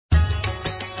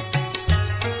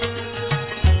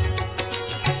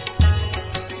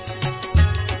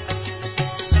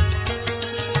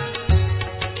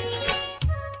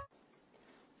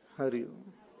favor you.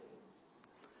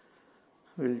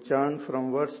 We'll chant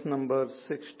from verse number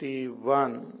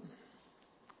 61.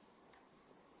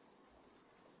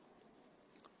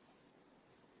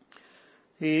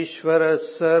 Ishvara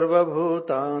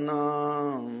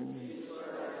sarvabhutanam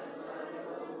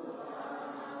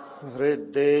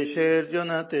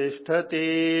hriddesherjuna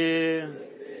tishtati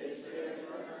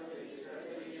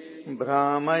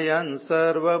Brahmayan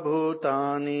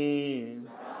sarvabhutani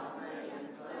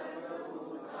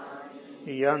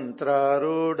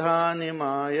yantrarudhani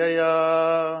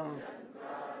mayaya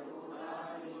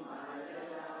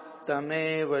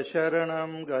tameva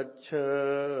sharanam gaccha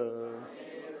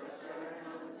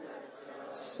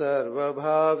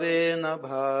sarvabhavena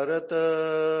bharata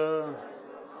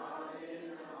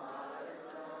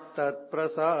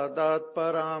tatprasadat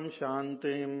param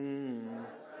shantim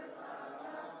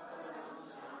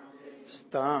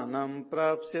Sthanam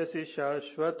prapsyasi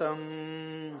shashvatam.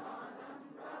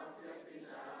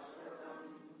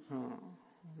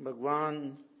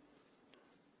 Bhagwan,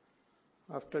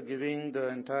 after giving the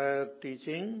entire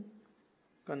teaching,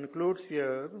 concludes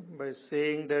here by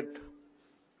saying that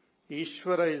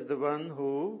Ishvara is the one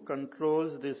who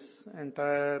controls this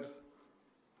entire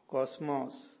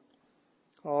cosmos,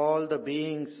 all the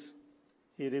beings.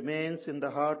 He remains in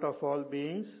the heart of all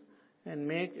beings and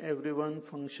make everyone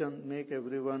function, make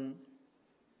everyone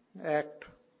act.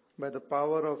 By the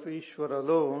power of Ishvara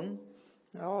alone,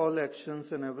 all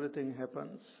actions and everything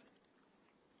happens.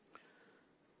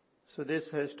 So this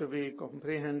has to be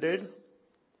comprehended.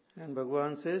 And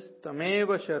Bhagavan says,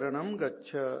 Tameva Sharanam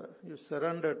Gaccha. You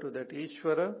surrender to that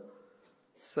Ishvara,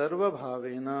 Sarva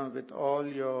Bhavena, with all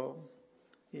your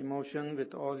emotion,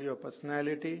 with all your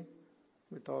personality,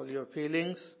 with all your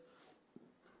feelings.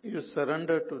 You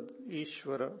surrender to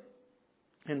Ishvara.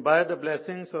 And by the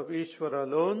blessings of Ishvara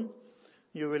alone,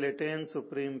 you will attain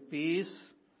supreme peace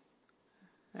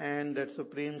and that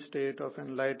supreme state of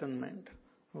enlightenment,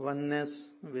 oneness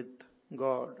with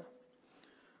God.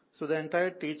 So the entire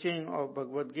teaching of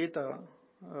Bhagavad Gita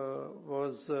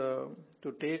was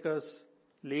to take us,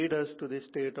 lead us to this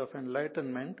state of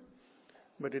enlightenment,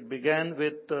 but it began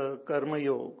with Karma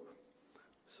Yoga.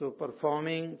 So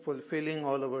performing, fulfilling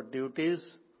all our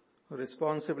duties,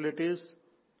 responsibilities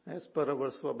as per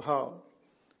our svabhav.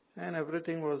 And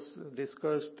everything was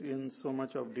discussed in so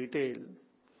much of detail.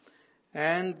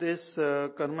 And this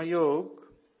Karma Yoga,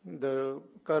 the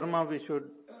karma we should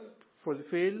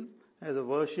fulfill as a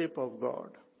worship of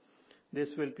God.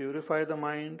 This will purify the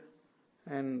mind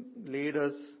and lead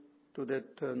us to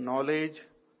that knowledge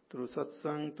through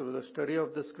satsang, through the study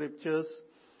of the scriptures,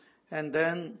 and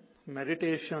then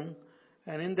meditation.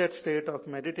 And in that state of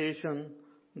meditation,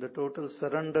 the total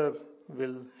surrender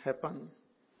will happen.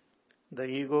 The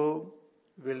ego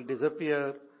will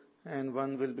disappear and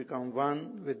one will become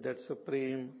one with that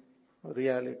supreme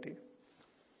reality.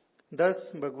 Thus,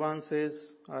 Bhagavan says,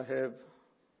 I have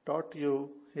taught you,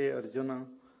 hey Arjuna,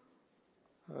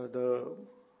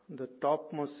 the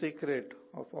topmost secret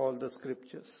of all the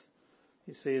scriptures.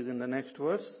 He says in the next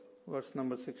verse, verse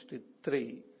number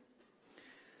 63.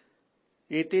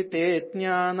 Iti te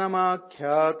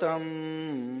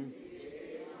jnanamakhyātam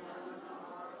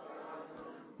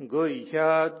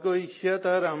guhyat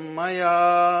guhyataram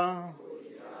maya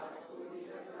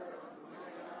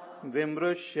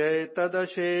vimrushye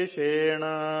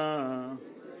tadasheshena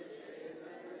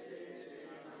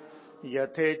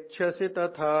yathechasi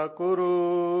tatha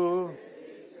kuru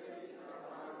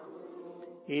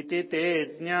iti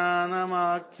te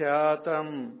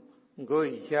jnanamakhyātam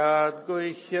guhyat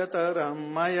guhyataram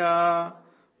maya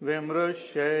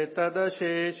vimrushye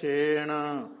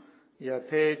tadasheshena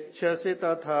yathechasi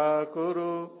tatha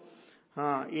kuru.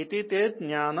 Iti te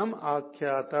jnanam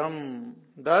akhyātam.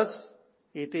 Thus,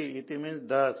 iti means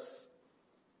thus.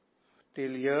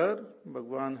 Till here,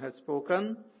 Bhagavan has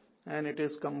spoken and it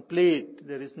is complete.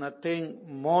 There is nothing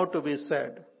more to be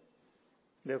said.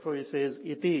 Therefore he says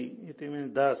iti. Iti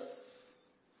means thus.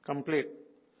 Complete.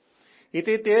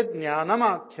 Iti te jnanam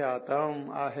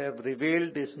akhyātam. I have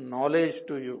revealed this knowledge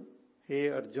to you, hey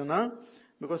Arjuna,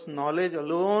 because knowledge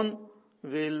alone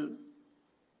will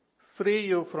free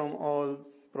you from all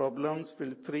problems,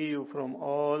 will free you from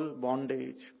all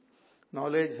bondage.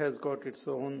 Knowledge has got its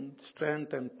own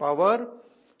strength and power.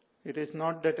 It is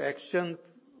not that action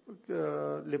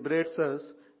liberates us,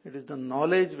 it is the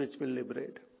knowledge which will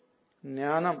liberate.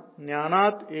 Jnanam,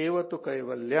 jnanat eva tu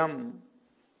kaivalyam.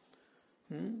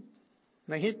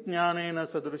 Nahi jnanena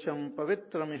sadrusham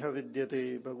pavitramiha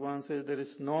vidyate. Bhagavan says there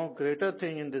is no greater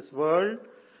thing in this world,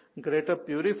 greater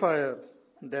purifier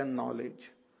than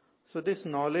knowledge. So this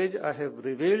knowledge I have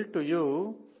revealed to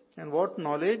you. And what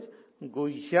knowledge?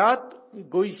 Guhyat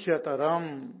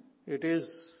Guhyataram. It is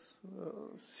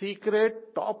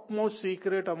secret, topmost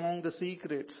secret among the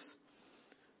secrets.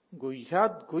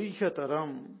 Guhyat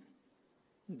Guhyataram.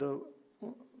 The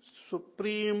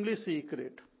supremely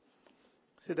secret.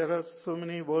 See, there are so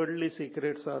many worldly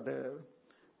secrets are there.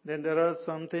 Then there are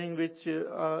something which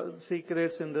are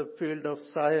secrets in the field of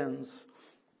science.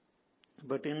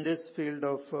 But in this field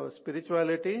of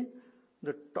spirituality,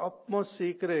 the topmost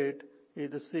secret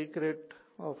is the secret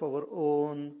of our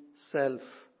own self.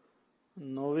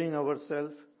 Knowing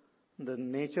ourself, the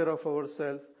nature of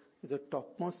ourself is the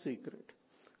topmost secret.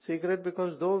 Secret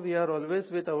because though we are always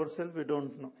with ourselves, we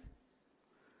don't know.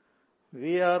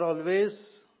 We are always,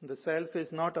 the self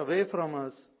is not away from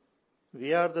us.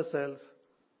 We are the self,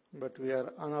 but we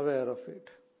are unaware of it.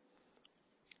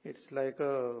 It's like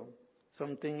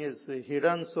something is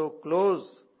hidden so close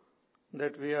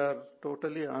that we are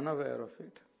totally unaware of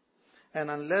it. And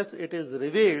unless it is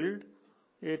revealed,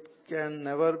 it can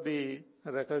never be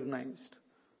recognized.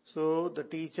 So the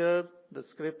teacher, the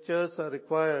scriptures are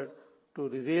required to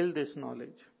reveal this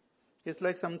knowledge. It's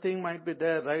like something might be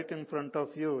there right in front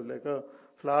of you, like a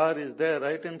flower is there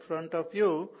right in front of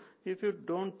you. If you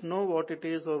don't know what it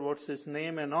is or what's its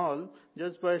name and all,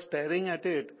 just by staring at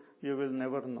it, you will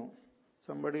never know.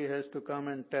 Somebody has to come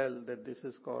and tell that this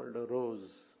is called a rose.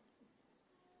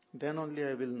 Then only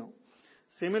I will know.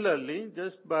 Similarly,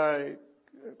 just by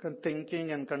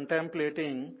thinking and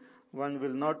contemplating, one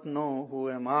will not know who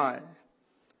am I.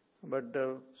 But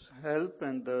the help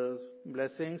and the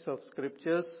blessings of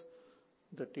scriptures,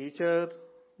 the teacher,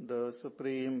 the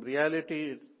supreme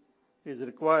reality is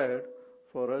required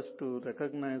for us to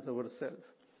recognize ourselves.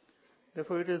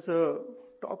 Therefore, it is a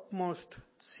topmost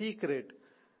secret.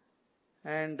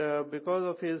 And because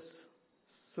of his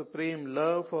supreme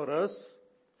love for us,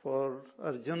 for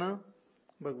Arjuna,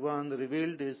 Bhagavan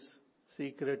revealed this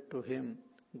secret to him.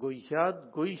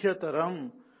 Guhyat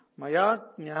Guhyataram Mayat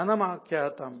Jnanam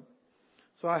Akyatam.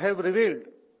 So I have revealed.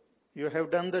 You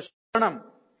have done the Shranam.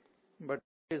 But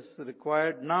what is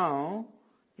required now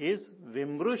is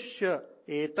Vimrushya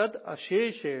Etad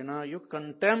Asheshena. You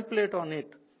contemplate on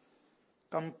it.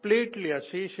 Completely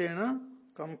Asheshena,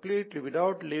 completely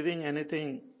without leaving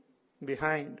anything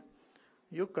behind.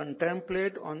 You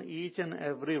contemplate on each and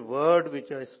every word which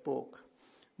I spoke.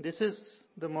 This is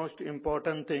the most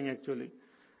important thing actually.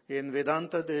 In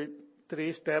Vedanta, the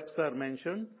 3 steps are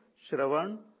mentioned: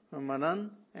 Shravan,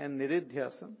 Manan, and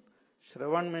Niridhyasan.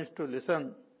 Shravan means to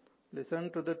listen. Listen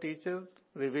to the teacher,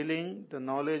 revealing the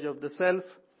knowledge of the self.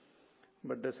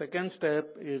 But the second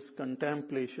step is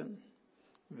contemplation,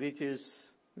 which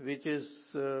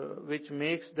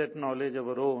makes that knowledge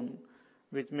our own,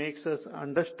 which makes us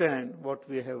understand what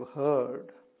we have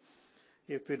heard.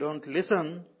 If we don't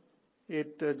listen,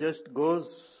 it just goes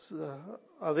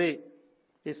away.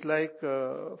 It's like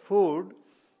food.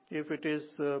 If it is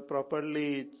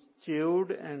properly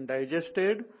chewed and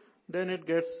digested, then it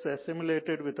gets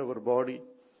assimilated with our body.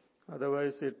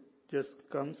 Otherwise, it just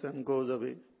comes and goes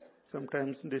away.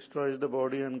 Sometimes destroys the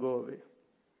body and go away.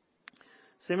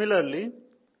 Similarly,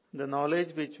 the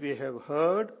knowledge which we have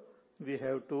heard, we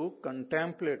have to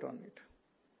contemplate on it.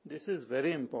 This is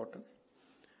very important.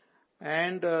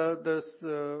 And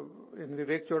in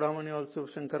Vivek Chodamani also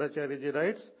Shankaracharya ji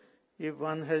writes, if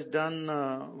one has done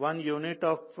 1 unit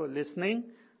of listening,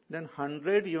 then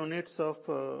 100 units of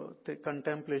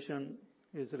contemplation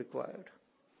is required.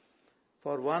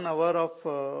 For 1 hour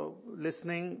of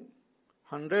listening,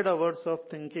 100 hours of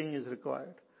thinking is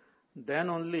required. Then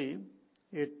only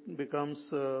it becomes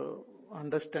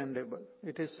understandable.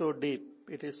 It is so deep.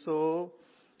 It is so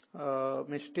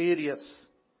mysterious,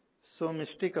 so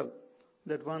mystical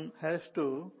that one has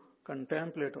to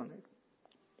contemplate on it.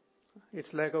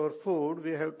 It's like our food,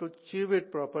 we have to chew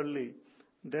it properly.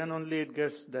 Then only it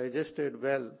gets digested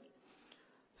well.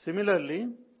 Similarly,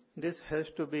 this has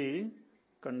to be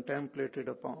contemplated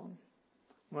upon.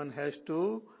 One has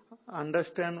to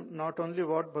understand not only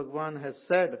what Bhagavan has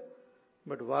said,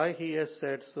 but why he has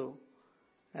said so.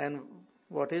 And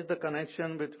what is the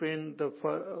connection between the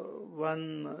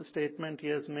one statement he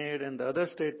has made and the other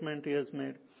statement he has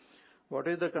made. What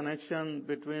is the connection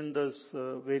between those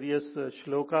various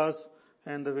shlokas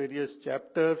and the various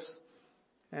chapters,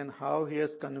 and how he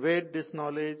has conveyed this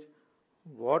knowledge,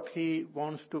 what he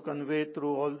wants to convey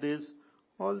through all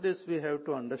this we have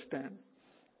to understand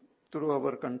through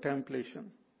our contemplation.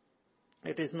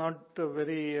 It is not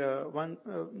very,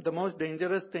 the most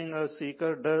dangerous thing a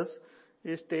seeker does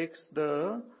is takes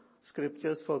the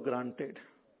scriptures for granted.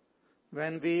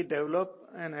 When we develop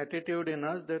an attitude in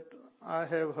us that I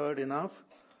have heard enough,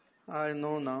 I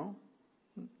know now,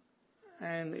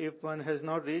 And if one has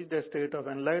not reached a state of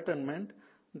enlightenment,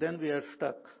 then we are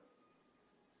stuck.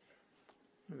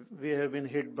 We have been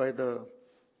hit by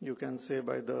you can say,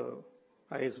 by the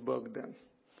iceberg then.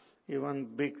 Even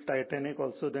big Titanic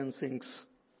also then sinks.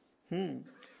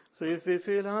 So if we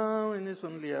feel, मैंने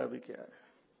सुन लिया अभी क्या है,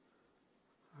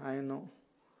 I know,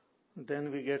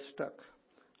 then we get stuck.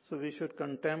 So we should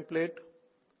contemplate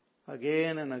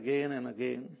again and again and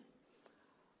again.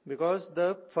 Because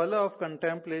the phala of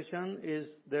contemplation is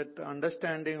that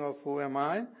understanding of who am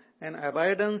I and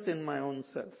abidance in my own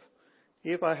self.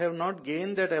 If I have not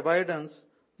gained that abidance,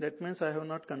 that means I have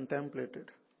not contemplated.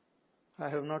 I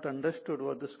have not understood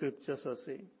what the scriptures are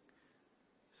saying.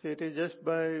 So it is just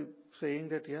by saying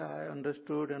that, yeah, I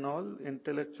understood and all,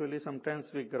 intellectually sometimes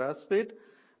we grasp it,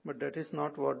 but that is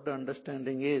not what the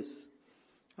understanding is.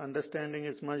 Understanding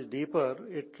is much deeper.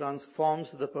 It transforms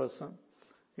the person.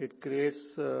 It creates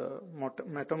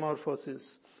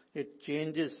metamorphosis. It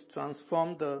changes,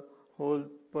 transforms the whole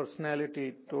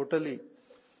personality totally.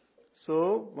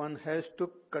 So one has to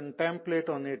contemplate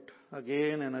on it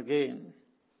again and again.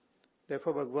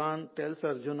 Therefore Bhagavan tells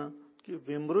Arjuna,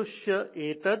 Vimrushya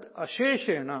etad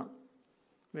asheshena.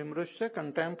 Vimrushya,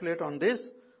 contemplate on this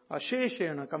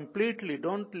asheshena, completely.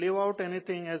 Don't leave out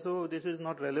anything as, oh, this is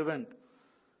not relevant.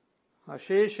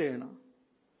 Asheshena.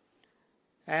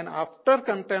 And after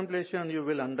contemplation you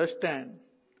will understand.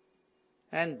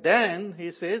 And then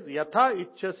he says, Yatha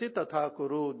ichchasi tatha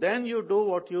kuru. Then you do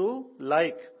what you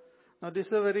like. Now this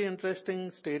is a very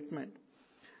interesting statement.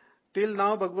 Till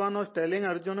now Bhagavan was telling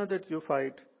Arjuna that you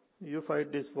fight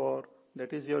this war,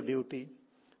 that is your duty.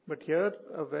 But here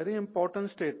a very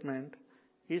important statement.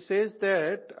 He says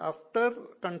that after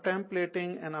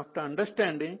contemplating and after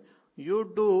understanding,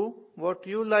 you do what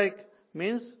you like,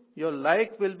 means your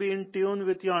like will be in tune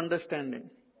with your understanding.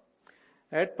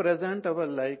 At present our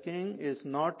liking is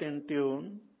not in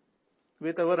tune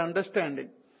with our understanding.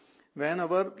 When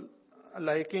our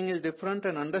liking is different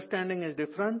and understanding is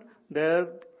different, there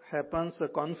happens a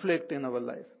conflict in our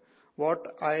life.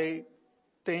 What I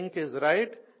think is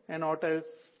right and what I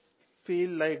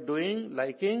feel like doing,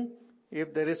 liking,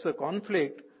 if there is a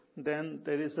conflict, then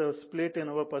there is a split in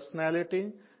our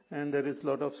personality and there is a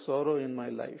lot of sorrow in my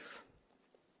life.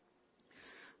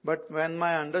 But when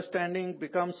my understanding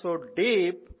becomes so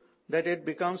deep that it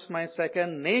becomes my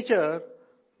second nature,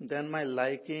 then my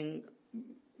liking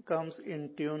comes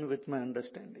in tune with my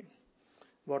understanding.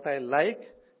 What I like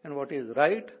and what is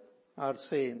right are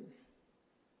same.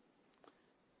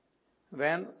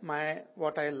 When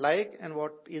what I like and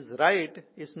what is right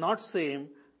is not same,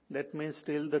 that means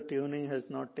still the tuning has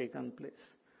not taken place.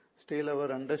 Still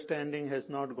our understanding has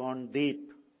not gone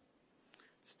deep.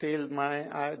 Still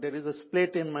there is a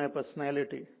split in my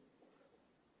personality.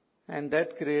 And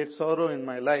that creates sorrow in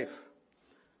my life.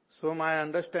 So my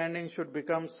understanding should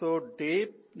become so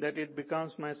deep that it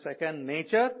becomes my second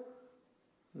nature,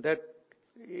 that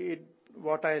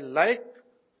what I like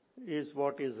is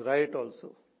what is right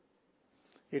also.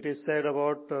 It is said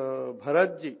about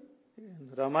Bharatji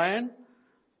in Ramayana.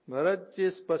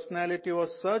 Bharatji's personality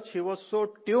was such, he was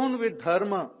so tuned with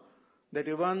dharma that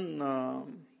even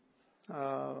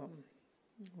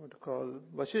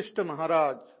Vashishta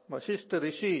Maharaj, Vashishta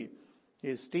Rishi,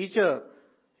 his teacher,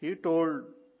 he told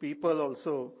people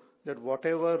also that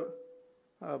whatever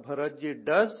Bharatji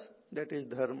does, that is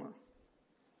dharma.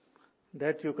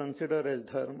 That you consider as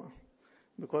dharma.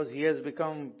 Because he has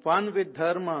become one with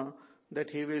dharma, that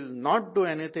he will not do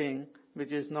anything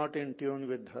which is not in tune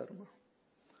with dharma.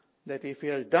 That if he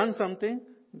has done something,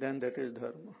 then that is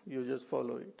dharma. You just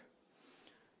follow it.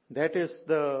 That is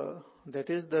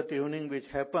the tuning which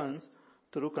happens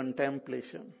through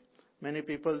contemplation. Many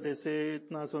people, they say,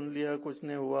 itna sun liya, kuch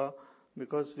nahi hua,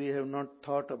 because we have not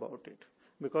thought about it.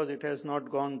 Because it has not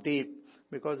gone deep.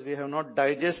 Because we have not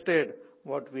digested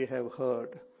what we have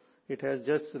heard. It has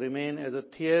just remained as a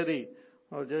theory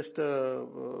or just a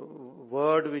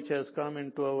word which has come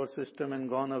into our system and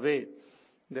gone away.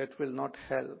 That will not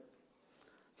help.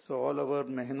 So all our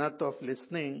mehnat of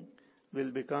listening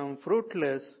will become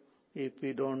fruitless if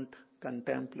we don't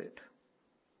contemplate.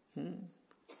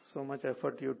 So much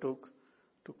effort you took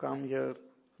to come here,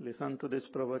 listen to this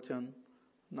pravachan.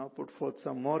 Now put forth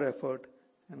some more effort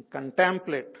and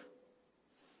contemplate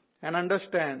and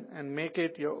understand and make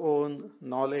it your own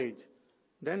knowledge.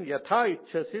 Then yatha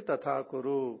ichchasi tatha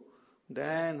kuru.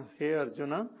 Then, hey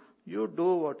Arjuna, you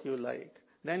do what you like.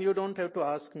 Then you don't have to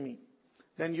ask me.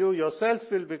 Then you yourself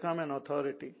will become an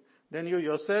authority. Then you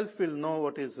yourself will know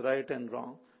what is right and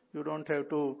wrong. You don't have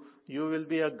to, you will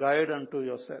be a guide unto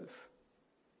yourself.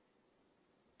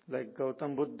 Like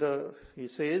Gautam Buddha, he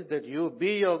says that you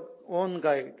be your own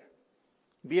guide.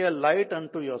 Be a light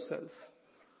unto yourself.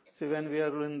 See, when we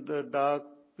are in the dark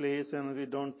place and we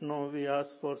don't know, we ask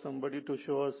for somebody to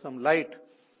show us some light.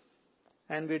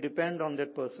 And we depend on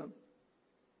that person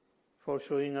for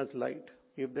showing us light.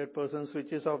 If that person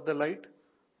switches off the light,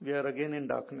 we are again in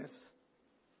darkness.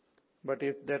 But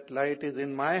if that light is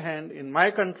in my hand, in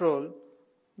my control,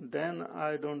 then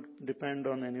I don't depend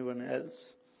on anyone else.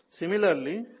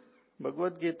 Similarly,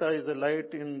 Bhagavad Gita is a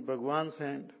light in Bhagwan's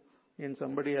hand, in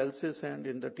somebody else's hand,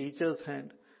 in the teacher's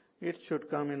hand. It should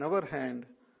come in our hand.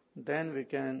 Then we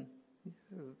can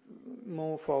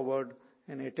move forward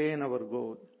and attain our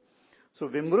goal. So,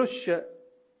 Vimrushya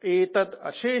etat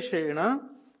asheshena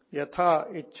yatha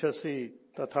ichhasi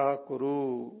tatha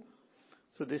kuru.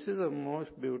 So this is a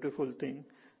most beautiful thing.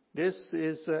 This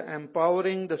is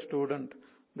empowering the student.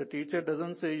 The teacher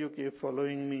doesn't say you keep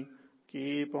following me,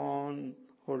 keep on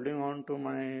holding on to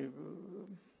my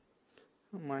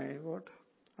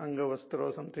Angavastra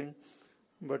or something,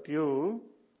 but you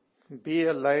be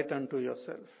a light unto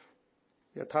yourself.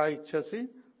 Yatha ichhasi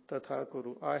tatha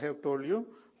kuru. I have told you,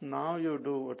 now you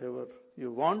do whatever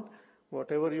you want.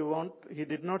 Whatever you want. He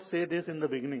did not say this in the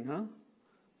beginning,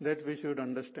 that we should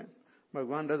understand.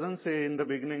 Bhagavan doesn't say in the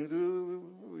beginning,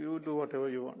 you do whatever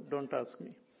you want, don't ask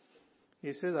me.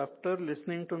 He says, after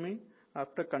listening to me,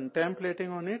 after contemplating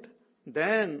on it,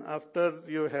 then after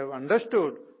you have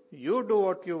understood, you do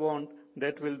what you want,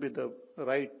 that will be the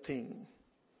right thing.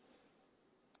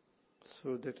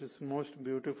 So that is the most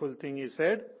beautiful thing he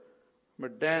said.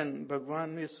 But then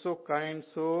Bhagavan is so kind,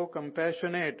 so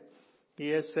compassionate. He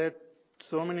has said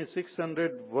so many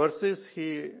 600 verses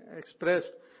he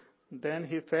expressed. Then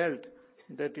he felt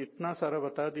that itna sara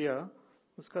bata diya,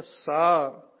 uska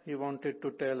sar he wanted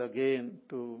to tell again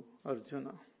to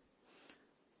Arjuna.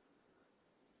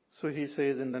 So he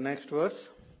says in the next verse,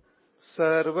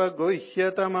 Sarva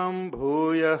guhyatamam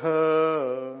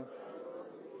bhuyah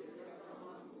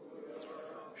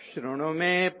Shrunu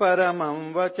me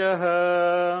paramam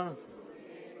vachah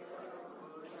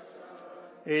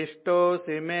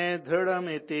Ishtosi me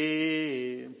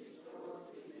dhridamiti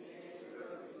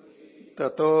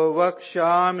Tato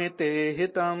vakshami te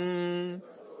hitam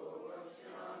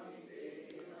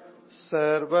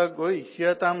Sarva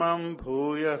guhyatamam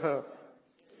bhuyah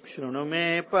Shrunu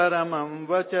me paramam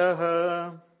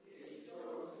vachah.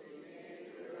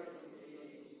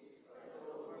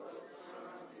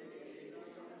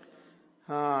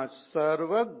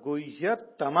 Sarva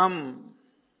guhyatamam.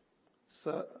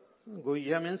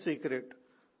 Guhya means secret.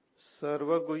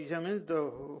 Sarva guhya means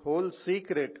the whole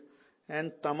secret.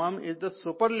 And tamam is the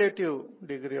superlative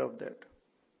degree of that.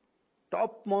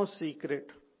 Topmost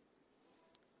secret.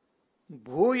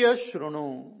 Bhuya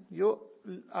shrunu.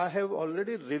 I have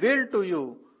already revealed to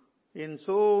you in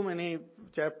so many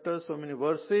chapters, so many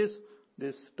verses,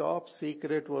 this top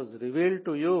secret was revealed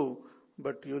to you,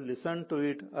 but you listen to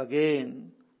it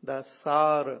again. The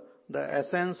sar, the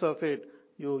essence of it,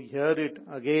 you hear it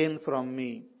again from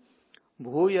me.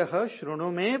 Bhuyah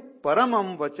shrunu me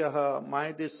paramam vachaha.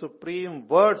 My these supreme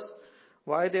words.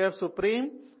 Why they are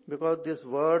supreme? Because these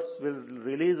words will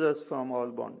release us from all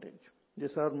bondage.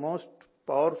 These are most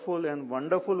powerful and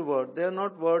wonderful words. They are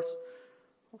not words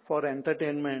for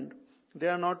entertainment. They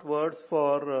are not words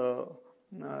for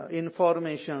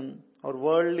information or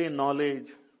worldly knowledge.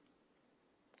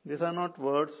 These are not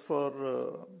words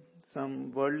for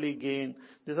some worldly gain.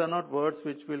 These are not words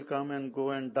which will come and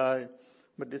go and die.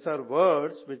 But these are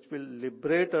words which will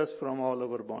liberate us from all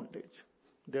our bondage.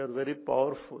 They are very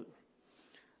powerful.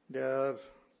 They are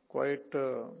quite,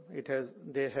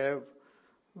 they have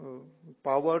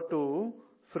power to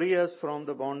free us from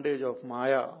the bondage of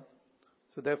Maya.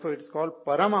 So therefore it is called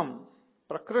Paramam,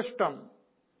 Prakrishtam.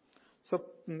 So,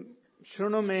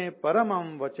 Shrunu me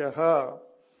Paramam Vachaha.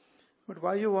 But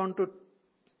why you want to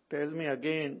tell me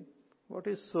again? What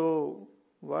is our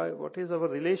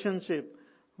relationship?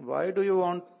 Why do you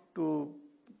want to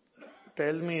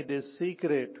tell me this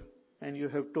secret? And you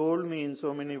have told me in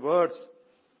so many words.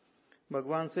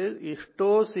 Bhagavan says,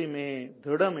 Ishtosi me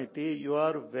dhridamiti, you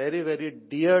are very, very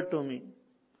dear to me.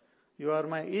 You are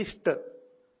my Ishta,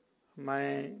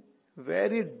 my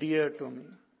very dear to me.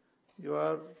 You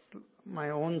are my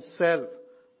own self.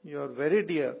 You are very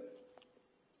dear.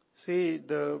 See,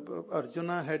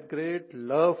 Arjuna had great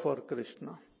love for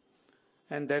Krishna.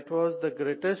 And that was the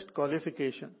greatest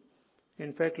qualification.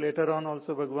 In fact, later on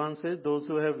also Bhagavan says, those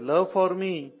who have love for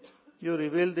me, you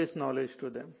reveal this knowledge to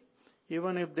them.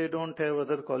 Even if they don't have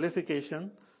other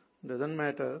qualification, doesn't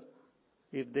matter.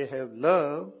 If they have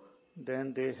love,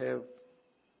 then they have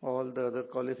all the other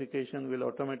qualification will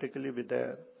automatically be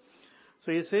there.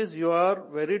 So he says, you are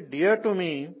very dear to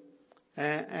me,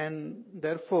 And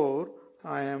therefore,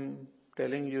 I am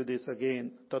telling you this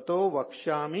again. Tato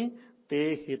vakshami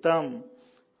te hitam.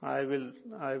 I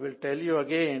will tell you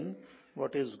again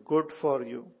what is good for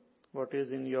you, what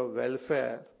is in your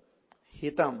welfare.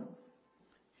 Hitam.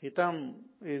 Hitam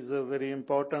is a very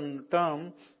important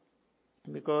term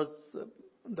because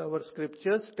our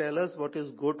scriptures tell us what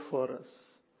is good for us,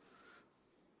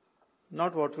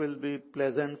 not what will be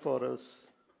pleasant for us,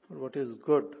 but what is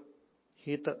good.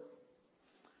 Hita.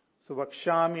 So,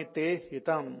 vakshami te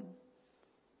hitam.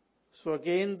 So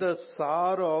again, the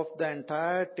sar of the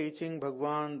entire teaching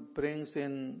Bhagavan brings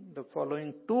in the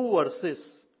following 2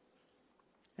 verses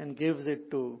and gives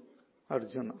it to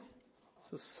Arjuna.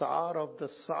 So sar of the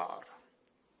sar.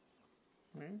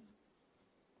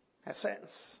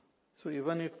 Essence. So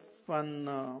even if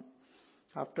one,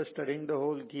 after studying the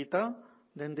whole Gita,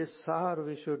 then this sar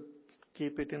we should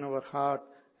keep it in our heart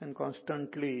and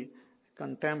constantly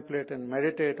contemplate and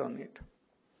meditate on it.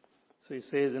 So he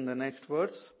says in the next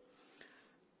verse,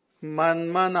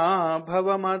 Manmana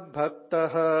bhava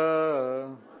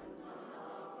madbhaktah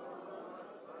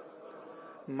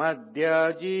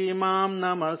madhyaji mam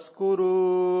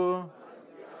namaskuru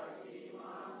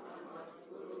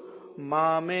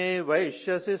mame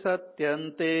vaishyasi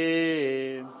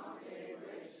satyante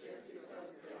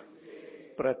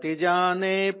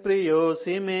pratijane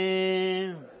priyosi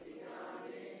me.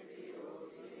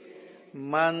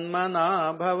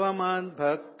 Manmana bhava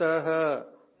madbhaktah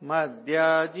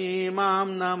madhyaji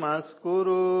mam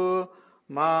namaskuru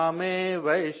mame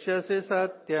vaishyasi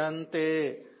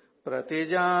satyante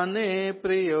pratijane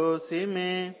priyosi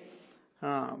me.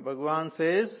 Bhagavan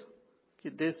says,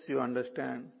 this you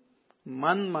understand.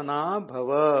 Manmana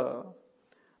bhava.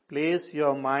 Place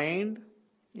your mind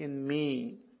in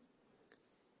me.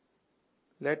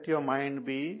 Let your mind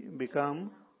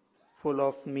become full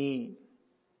of me.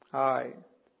 I,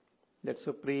 that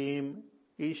supreme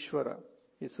Ishvara,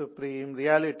 is supreme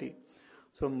reality.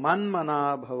 So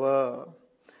manmana bhava,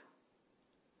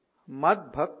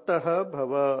 madbhaktah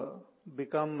bhava,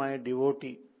 become my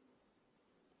devotee.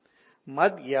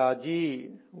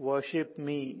 Madhyaji, worship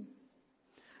me.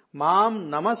 Mam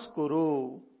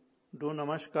namaskuru, do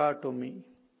namaskar to me.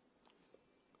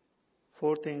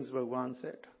 4 things Bhagavan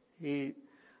said. He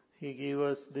gave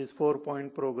us this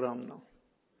 4-point program now.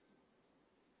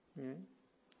 Okay.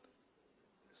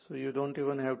 So you don't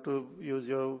even have to use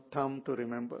your thumb to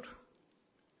remember.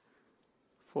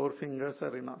 4 fingers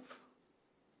are enough.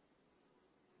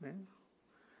 Okay.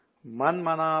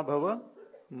 Manmana bhava,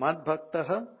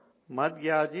 madbhaktah,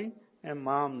 madhyaji, and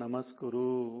mam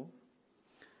namaskuru.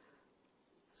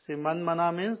 See,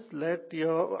 manmana means let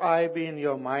your I be in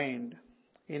your mind,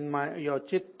 in your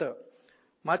chitta.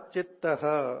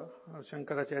 Matchittaha,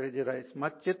 Shankaracharya ji writes,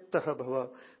 Matchittaha bhava,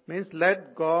 means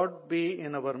let God be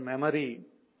in our memory.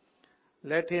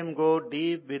 Let Him go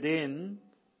deep within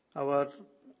our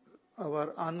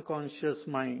unconscious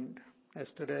mind.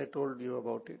 Yesterday I told you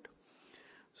about it.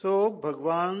 So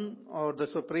Bhagavan, or the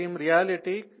Supreme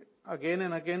Reality, again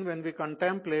and again when we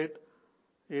contemplate,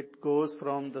 it goes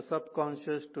from the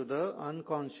subconscious to the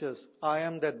unconscious. I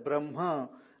am that Brahma.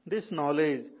 This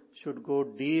knowledge should go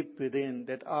deep within,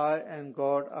 that I and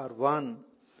God are one,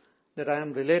 that I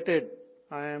am related,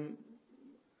 I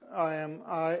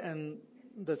and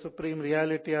the Supreme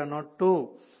Reality are not two.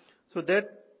 So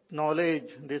that knowledge,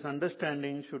 this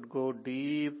understanding should go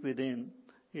deep within.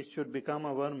 It should become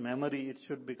our memory, it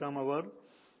should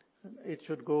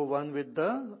go one with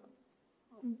the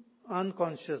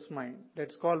unconscious mind.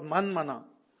 That's called manmana.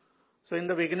 So in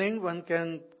the beginning one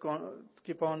can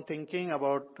keep on thinking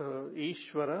about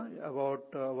Ishvara,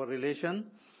 about our relation,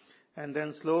 and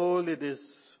then slowly this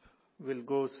will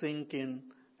go sink in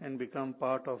and become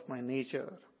part of my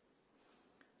nature.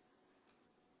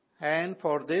 And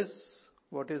for this,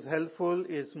 what is helpful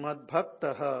is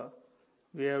madbhaktaha.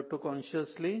 We have to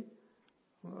consciously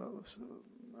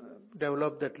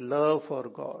develop that love for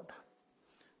God,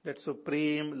 that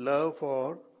supreme love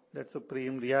for that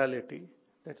supreme reality.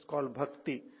 That's called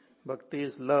bhakti. Bhakti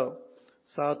is love.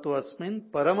 Satu asmin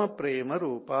parama prema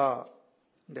rupa.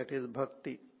 That is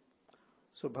bhakti.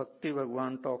 So bhakti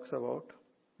Bhagavan talks about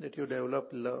that you develop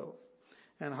love.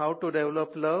 And how to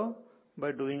develop love?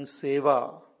 By doing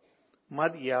seva.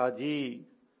 Madhyaji.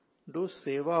 Do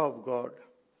seva of God.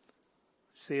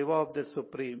 Seva of the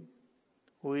Supreme,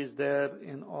 who is there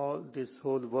in all this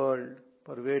whole world,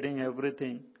 pervading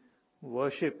everything.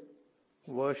 Worship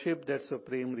that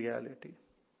Supreme Reality.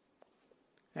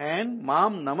 And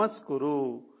mam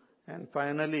namaskuru, and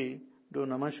finally do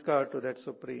namaskar to that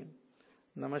Supreme.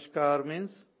 Namaskar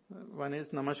means, one is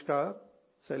namaskar,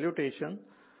 salutation,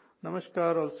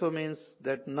 Namaskar also means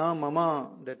that na mama,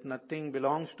 that nothing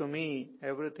belongs to me,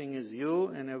 everything is you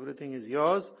and everything is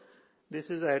yours. This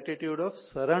is the attitude of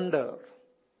surrender.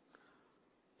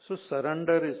 So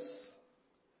surrender is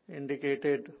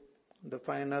indicated, the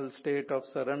final state of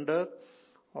surrender,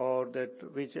 or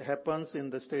that which happens in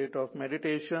the state of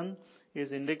meditation,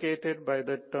 is indicated by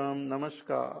the term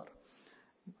namaskar.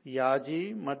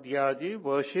 Yaji, madhyaji,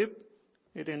 worship,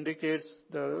 it indicates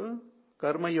the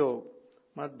karma yoga.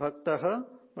 Mad bhaktaha,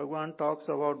 Bhagavan talks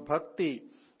about bhakti,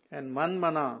 and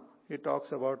manmana, he talks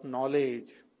about knowledge.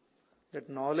 That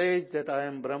knowledge that I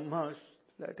am Brahma,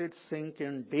 let it sink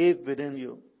in deep within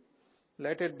you.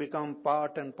 Let it become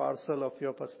part and parcel of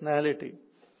your personality.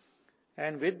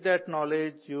 And with that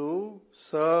knowledge, you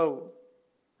serve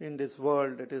in this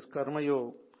world, that is karma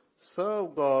yoga.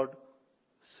 Serve God,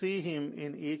 see Him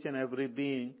in each and every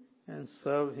being, and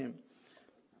serve Him.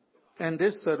 And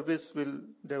this service will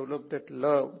develop that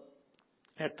love,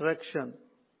 attraction,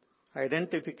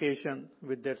 identification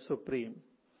with that Supreme.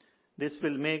 This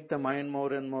will make the mind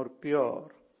more and more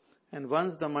pure. And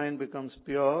once the mind becomes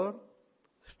pure,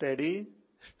 steady,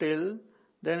 still,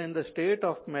 then in the state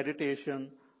of meditation,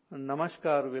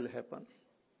 namaskar will happen.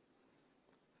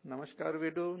 Namaskar we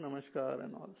do, namaskar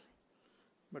and all.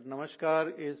 But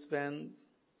namaskar is when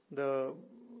the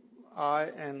I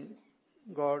and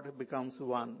God becomes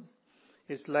one.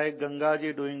 It's like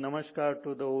Gangaji doing namaskar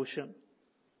to the ocean.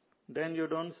 Then you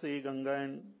don't see Ganga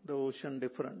and the ocean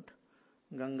different.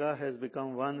 Ganga has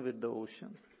become one with the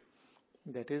ocean.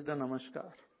 That is the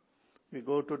namaskar. We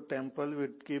go to temple, we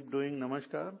keep doing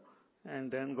namaskar, and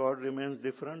then God remains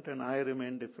different and I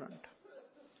remain different.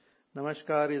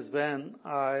 Namaskar is when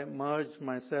I merge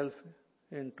myself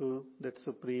into that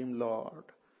Supreme Lord.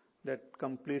 That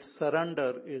complete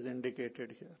surrender is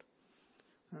indicated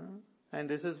here. And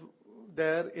this is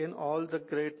there in all the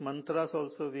great mantras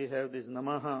also. We have this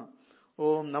Namaha,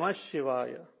 Om Namah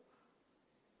Shivaya.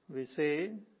 We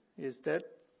say is that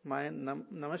my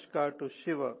namaskar to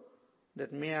Shiva,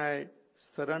 that may I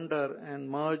surrender and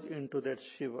merge into that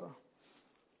Shiva.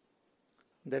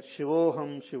 That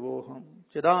Shivoham, Shivoham,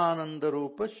 Chidananda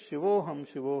Rupa, Shivoham,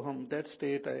 Shivoham, that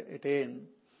state I attain.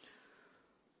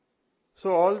 So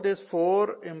all these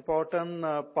four important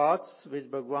paths which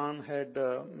Bhagavan had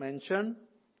mentioned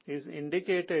is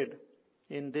indicated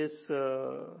in this,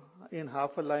 in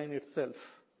half a line itself,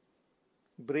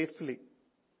 briefly.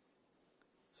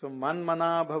 So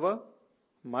manmana bhava,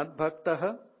 mad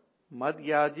bhaktaha, mad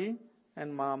yaji,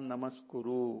 and mam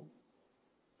namaskuru.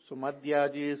 So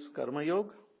madhyaji is karma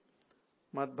yoga,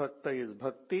 mad bhakta is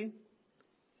bhakti,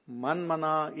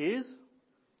 manmana is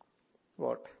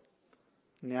what?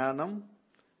 Jnanam,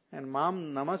 and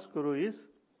mam namaskuru is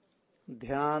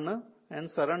dhyana and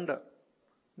surrender.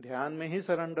 Dhyan mein hi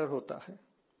surrender hota hai.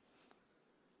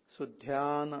 So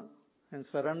dhyan and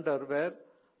surrender where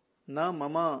na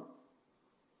mama,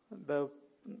 the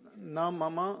na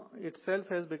mama itself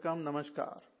has become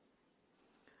namaskar.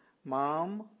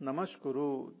 Mam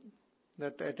namaskuru,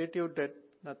 that attitude that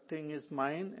nothing is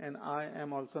mine and I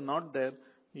am also not there,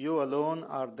 you alone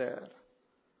are there.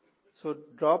 So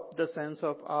drop the sense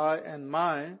of I and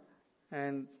my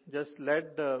and just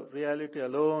let the reality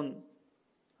alone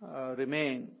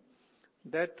remain.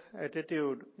 That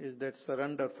attitude is that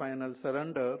surrender, final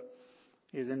surrender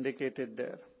is indicated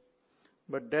there.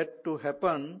 But that to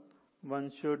happen,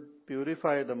 one should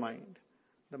purify the mind.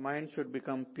 The mind should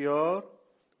become pure,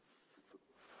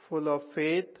 full of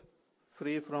faith,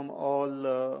 free from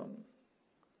all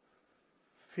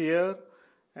fear,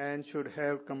 and should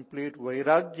have complete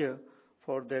vairagya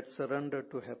for that surrender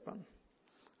to happen.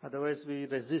 Otherwise we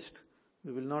resist,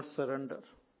 we will not surrender.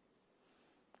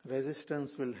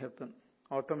 Resistance will happen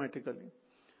automatically.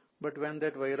 But when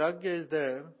that vairagya is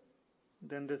there,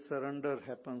 then the surrender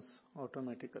happens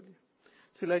automatically.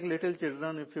 See, like little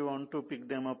children, if you want to pick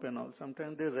them up and all,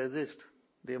 sometimes they resist.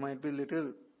 They might be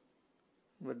little,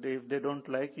 but if they don't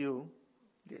like you,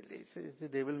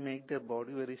 they will make their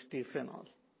body very stiff and all.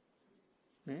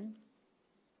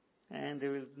 And they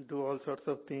will do all sorts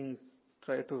of things,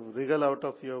 try to wriggle out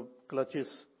of your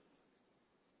clutches.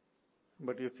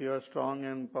 But if you are strong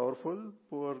and powerful,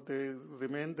 poor, they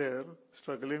remain there,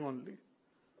 struggling only.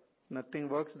 Nothing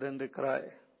works, then they cry.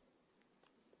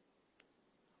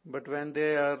 But when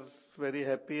they are very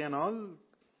happy and all,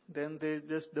 then they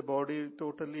just, the body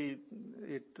totally,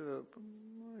 it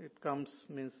comes,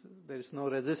 means there is no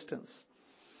resistance.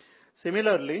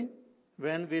 Similarly,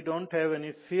 when we don't have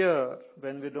any fear,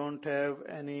 when we don't have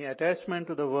any attachment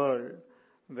to the world,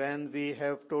 when we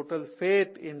have total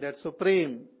faith in that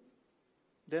Supreme,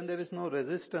 then there is no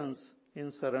resistance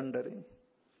in surrendering.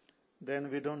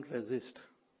 Then we don't resist.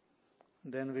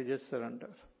 then we just surrender.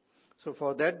 So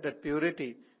for that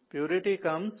purity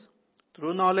comes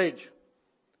through knowledge.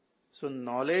 So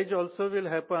knowledge also will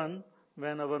happen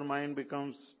when our mind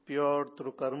becomes pure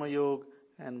through karma yoga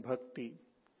and bhakti.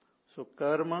 So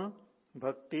karma,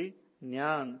 bhakti,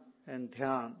 jnana and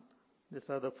dhyan. These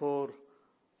are the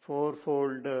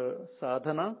fourfold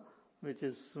sadhana which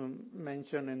is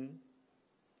mentioned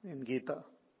in Gita.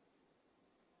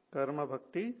 Karma,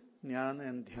 bhakti, jnana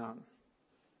and dhyan.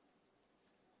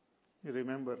 You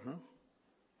remember, huh?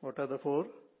 What are the four?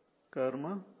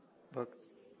 Karma, bhakti.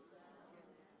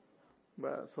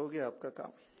 बस हो गया आपका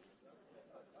काम.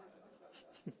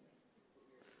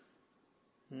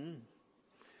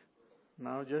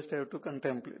 Now just have to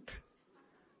contemplate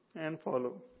and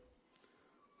follow.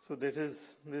 So this is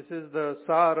the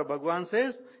sar. Bhagavan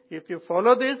says, if you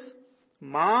follow this,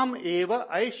 mam eva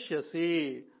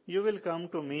aishyasi, you will come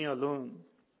to me alone.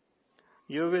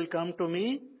 You will come to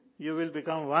me, you will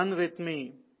become one with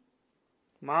me.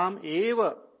 Mam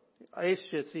eva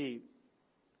aishyasi.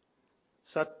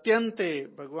 Satyante,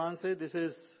 Bhagavan says, this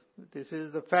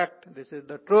is the fact, this is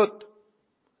the truth.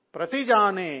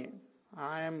 Pratijane,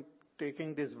 I am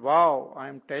taking this vow, I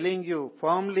am telling you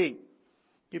firmly,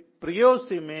 कि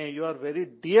प्रियोसी में, you are very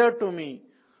dear to me.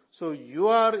 So you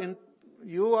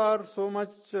are so much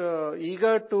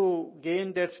eager to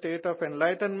gain that state of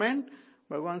enlightenment.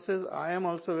 Bhagavan says, I am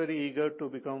also very eager to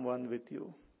become one with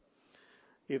you.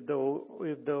 If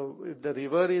the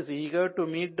river is eager to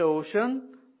meet the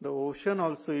ocean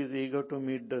also is eager to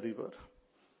meet the river.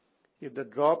 If the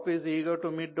drop is eager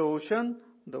to meet the ocean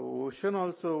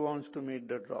also wants to meet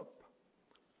the drop.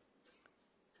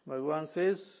 Bhagavan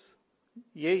says,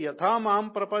 ye yatha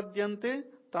mam prapadyante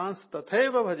tans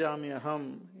tatheva bhajami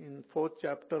aham. In 4th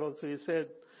chapter also he said,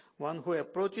 one who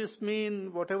approaches me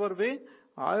in whatever way,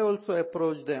 I also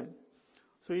approach them.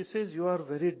 So he says, you are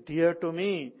very dear to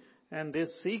me, and this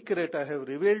secret I have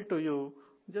revealed to you,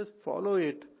 just follow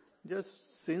it. Just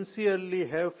sincerely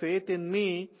have faith in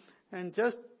me and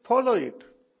just follow it.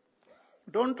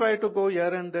 Don't try to go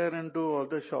here and there and do all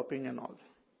the shopping and all.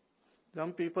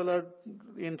 Some people are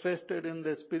interested in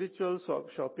the spiritual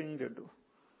shopping they do.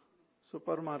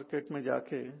 Supermarket mein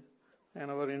jaake,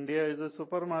 and our India is a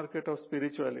supermarket of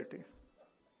spirituality.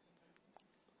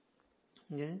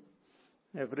 Yeah?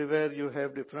 Everywhere you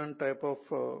have different type of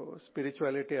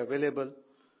spirituality available.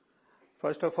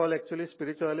 First of all, actually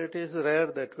spirituality is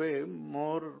rare that way.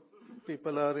 More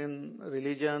people are in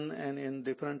religion and in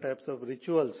different types of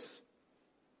rituals.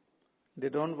 They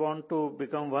don't want to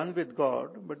become one with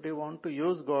God, but they want to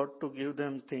use God to give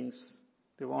them things.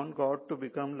 They want God to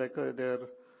become like their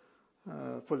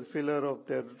fulfiller of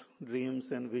their dreams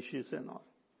and wishes and all.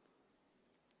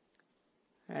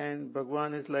 And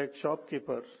Bhagwan is like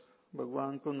shopkeeper.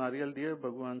 भगवान को नारियल दिए,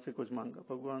 भगवान से कुछ मांगा.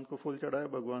 भगवान को फूल चढ़ाया,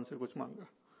 भगवान से कुछ मांगा.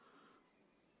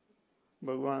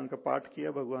 भगवान का पाठ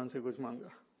किया, भगवान से कुछ मांगा.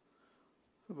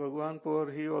 भगवान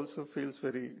को, he also feels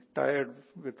very tired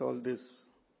with all these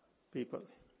people.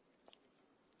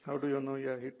 How do you know?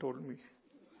 Yeah, he told me.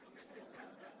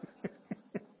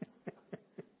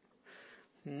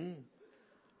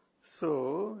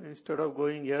 So instead of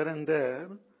going here and there,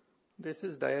 this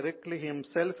is directly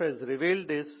himself has revealed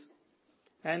this.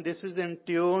 And this is in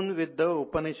tune with the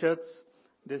Upanishads,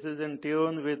 this is in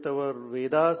tune with our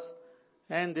Vedas,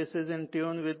 and this is in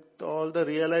tune with all the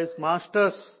realized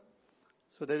masters.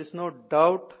 So there is no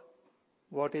doubt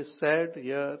what is said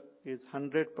here is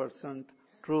 100%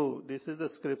 true. This is the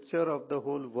scripture of the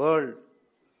whole world,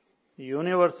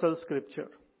 universal scripture.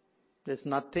 There is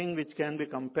nothing which can be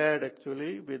compared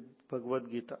actually with Bhagavad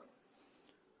Gita.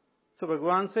 So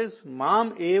Bhagavan says,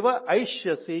 Mam eva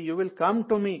aishyasi, you will come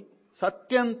to me.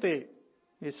 Satyante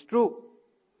is true.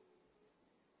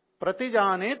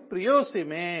 Pratijane priyosi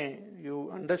me,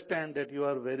 you understand that you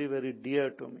are very, very dear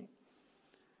to me.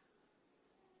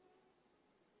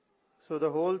 So the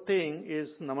whole thing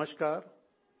is namaskar,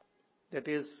 that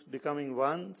is becoming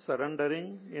one,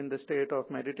 surrendering in the state of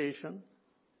meditation.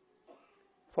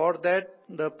 For that,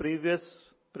 the previous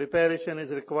preparation is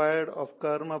required of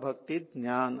karma, bhakti,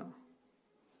 jnana.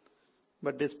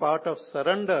 But this part of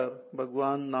surrender,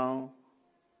 Bhagwan now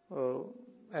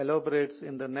elaborates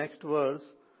in the next verse,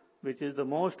 which is the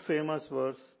most famous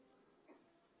verse.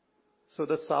 So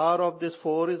the sar of this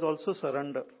 4 is also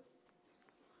surrender.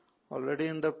 Already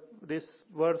in this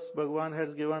verse, Bhagwan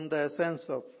has given the essence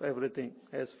of everything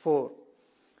as 4.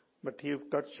 But he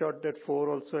cut short that 4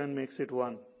 also and makes it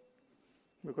 1.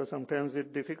 Because sometimes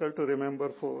it's difficult to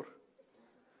remember 4.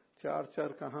 4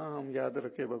 कहाँ हम याद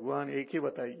रखे, भगवान एक ही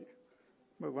बताइए.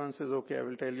 Bhagavan says, okay, I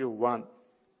will tell you 1.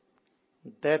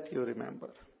 That you remember.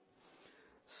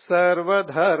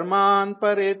 सर्वधर्मान्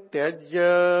परित्यज्य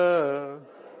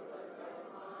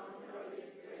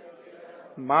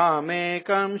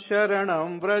मामेकं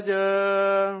शरणं व्रज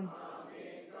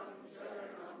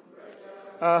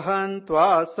अहं त्वा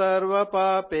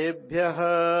सर्वपापेभ्यः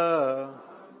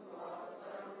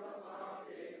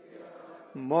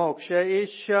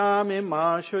मोक्षयिष्यामि मा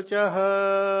शुचः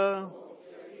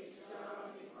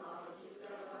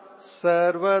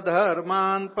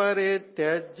सर्वधर्मान्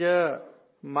परित्यज्य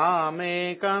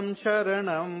मामेकं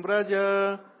शरणं व्रज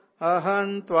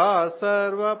अहं त्वा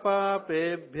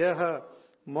सर्वपापेभ्यः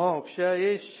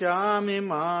मोक्षयिष्यामि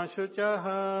मा शुचः.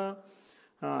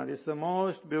 This is the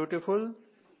most beautiful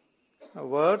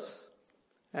verse,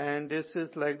 and this is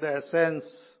like the essence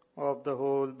of the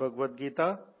whole Bhagavad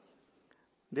Gita.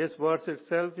 This verse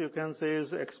itself, you can say,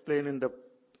 is explained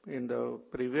in the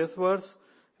previous verse,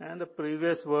 and the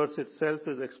previous verse itself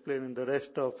is explained in the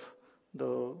rest of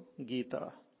the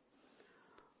Gita.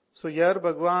 So here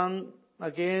Bhagavan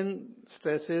again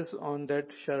stresses on that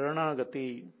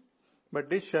Sharanagati. But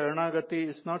this Sharanagati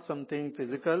is not something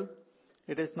physical,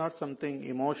 it is not something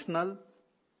emotional,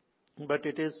 but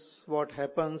it is what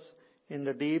happens in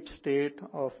the deep state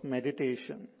of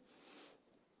meditation.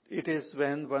 It is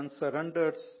when one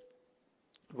surrenders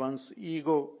one's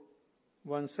ego,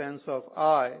 one's sense of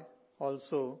I,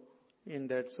 also in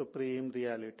that supreme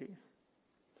reality.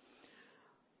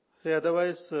 So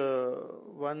otherwise,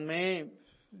 one may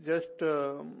just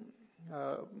do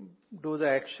the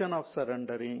action of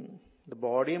surrendering. The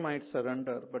body might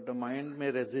surrender, but the mind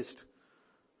may resist.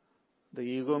 The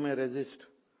ego may resist.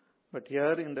 But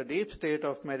here in the deep state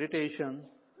of meditation,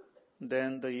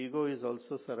 then the ego is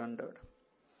also surrendered.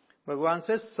 Bhagavan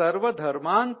says, Sarva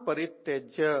dharman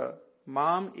parityajya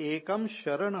mam ekam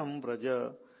sharanam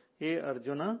vraja. Hey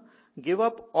Arjuna, give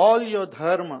up all your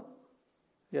dharma.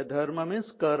 Your dharma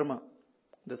means karma.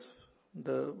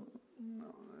 The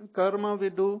karma we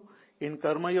do, in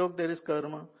karma yoga there is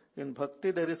karma, in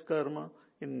bhakti there is karma,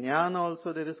 in jnana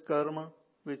also there is karma,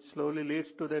 which slowly leads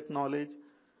to that knowledge.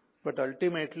 But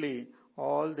ultimately,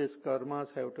 all these karmas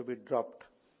have to be dropped.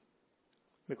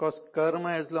 Because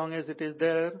karma, as long as it is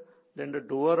there, then the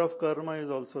doer of karma is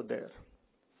also there.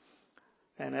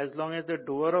 And as long as the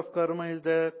doer of karma is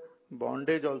there,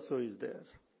 bondage also is there.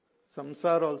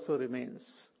 Samsara also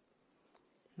remains.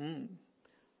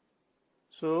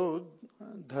 So,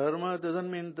 dharma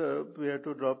doesn't mean we have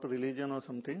to drop religion or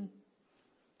something.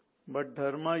 But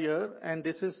dharma here, and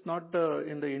this is not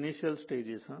in the initial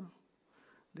stages.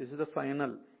 This is the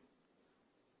final.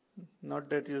 Not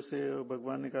that you say,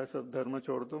 भगवान ने कहा सब धर्म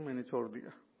छोड़ दो, मैंने छोड़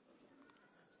दिया.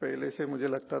 पहले से मुझे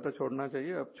लगता था छोड़ना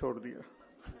चाहिए, अब छोड़ दिया.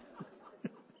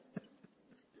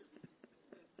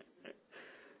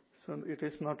 So it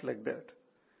is not like that.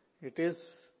 It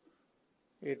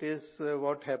is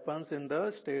what happens in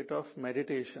the state of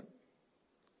meditation.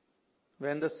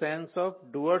 When the sense of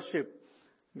doership,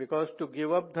 because to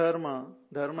give up dharma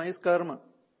is karma.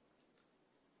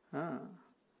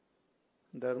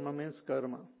 Dharma means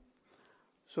karma.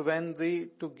 So when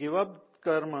to give up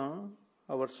karma,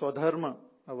 our swadharma,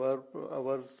 our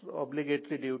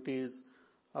obligatory duties,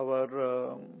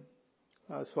 our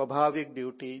swabhavik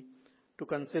duty, to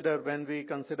consider, when we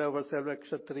consider ourselves like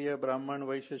Kshatriya, Brahman,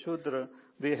 Vaishya, Shudra,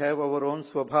 we have our own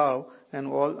swabhav and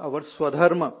all our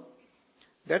swadharma.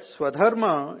 That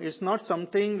swadharma is not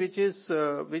something which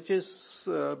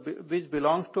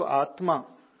belongs to Atma.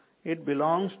 It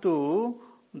belongs to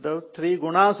the three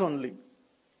gunas only.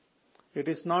 It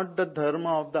is not the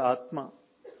dharma of the Atma.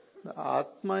 The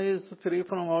Atma is free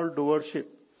from all doership.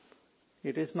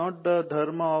 It is not the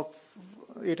dharma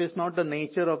it is not the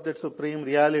nature of that supreme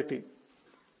reality.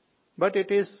 But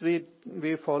it is,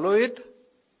 we follow it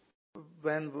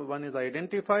when one is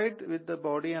identified with the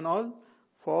body and all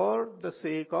for the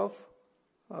sake of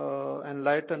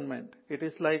enlightenment. It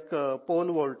is like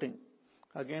pole vaulting.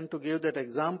 Again, to give that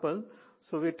example,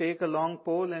 so we take a long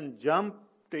pole and jump,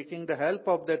 taking the help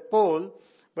of that pole,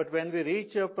 but when we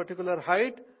reach a particular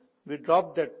height, we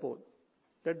drop that pole.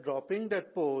 That dropping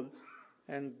that pole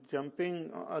and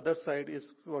jumping other side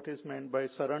is what is meant by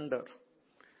surrender.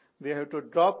 We have to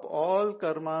drop all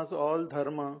karmas, all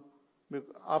dharma,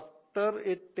 after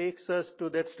it takes us to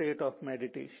that state of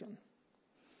meditation.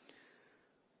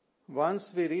 Once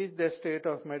we reach that state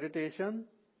of meditation,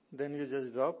 then you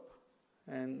just drop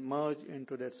and merge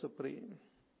into that supreme.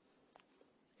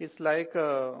 It's like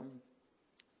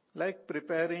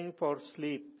preparing for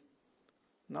sleep.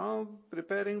 Now,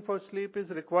 preparing for sleep is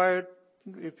required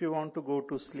if you want to go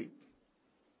to sleep.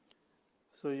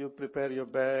 So you prepare your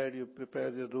bed, you prepare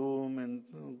your room and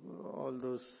all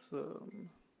those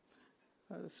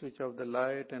switch off the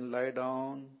light and lie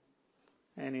down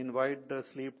and invite the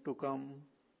sleep to come.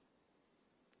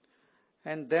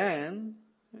 And then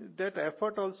that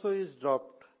effort also is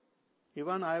dropped.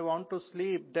 Even I want to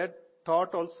sleep, that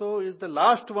thought also is the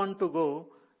last one to go,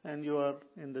 and you are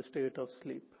in the state of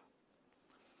sleep.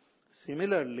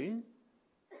 Similarly,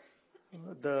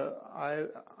 I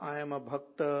am a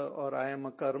bhakta, or I am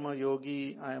a karma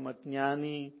yogi, I am a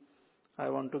jnani, I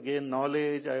want to gain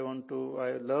knowledge, I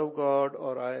love God,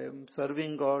 or I am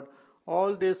serving God.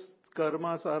 All these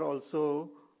karmas are also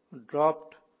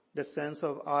dropped. That sense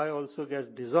of I also gets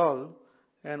dissolved,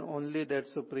 and only that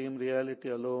supreme reality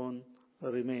alone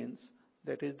remains.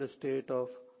 That is the state of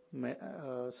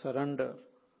surrender.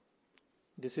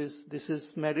 This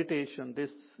is meditation.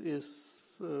 This is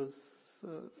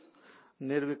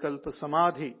nirvikalpa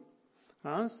samadhi.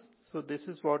 So this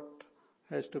is what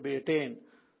has to be attained.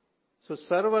 So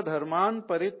sarva dharman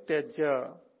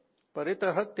parityajya.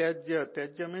 Paritah tyajya.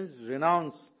 Tyajya means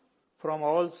renounce from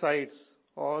all sides.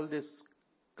 All this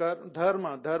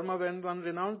dharma. Dharma, when one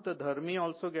renounces, the dharmi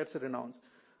also gets renounced.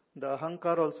 The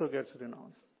ahankar also gets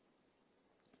renounced.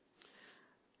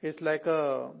 It's like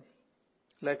a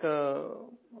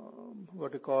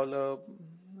what you call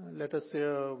let us say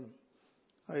a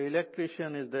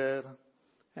electrician is there,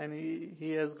 and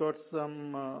he has got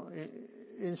some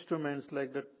instruments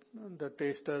like the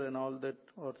tester and all that,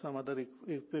 or some other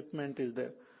equipment is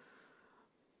there.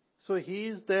 So he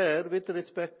is there with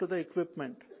respect to the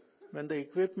equipment. When the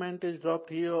equipment is dropped,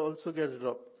 he also gets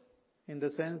dropped. In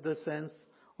the sense,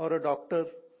 or a doctor.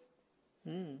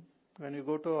 When you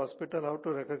go to a hospital, how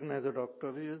to recognize a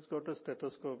doctor? You just got a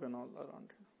stethoscope and all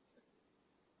around him.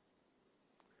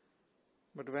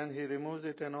 But when he removes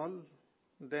it and all,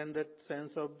 then that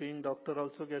sense of being doctor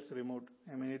also gets removed.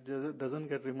 I mean, it doesn't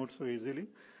get removed so easily.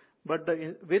 But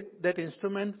with that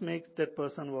instrument makes that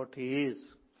person what he is.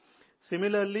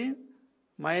 Similarly,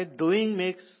 my doing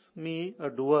makes me a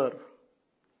doer.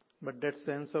 But that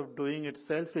sense of doing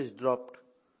itself is dropped.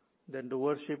 Then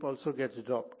doership also gets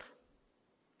dropped.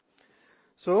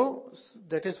 So,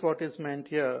 that is what is meant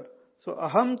here. So,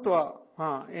 aham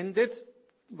tva, in this,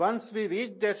 once we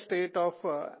reach that state of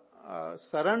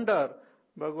surrender,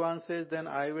 Bhagavan says, then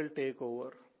I will take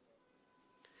over.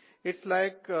 It's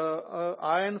like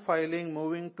iron filing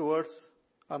moving towards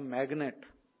a magnet.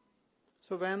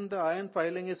 So, when the iron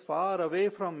filing is far away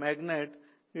from magnet,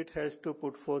 it has to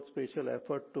put forth special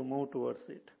effort to move towards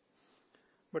it.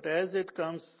 But as it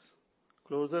comes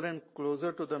closer and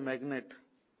closer to the magnet,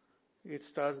 it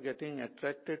starts getting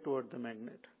attracted toward the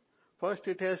magnet. First,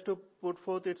 it has to put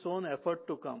forth its own effort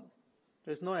to come.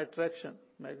 There's no attraction.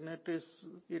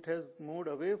 It has moved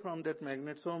away from that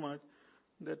magnet so much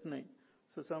that nahi.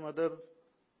 So some other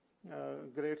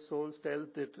great souls tell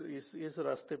that is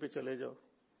raste pe chale jao.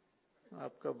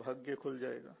 Aapka bhagya khul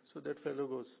jayega. So that fellow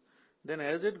goes. Then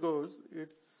as it goes, it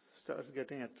starts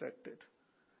getting attracted.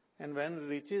 And when it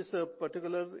reaches a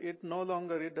particular, it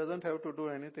doesn't have to do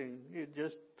anything. It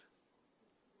just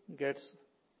gets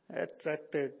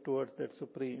attracted towards that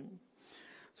supreme.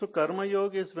 So karma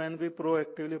yoga is when we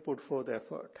proactively put forth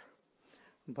effort.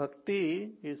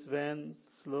 Bhakti is when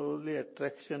slowly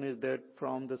attraction is there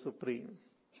from the supreme.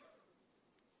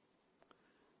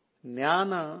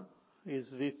 Jnana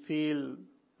is we feel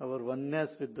our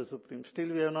oneness with the supreme. Still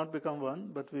we have not become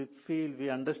one, but we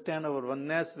understand our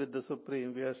oneness with the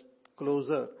supreme. We are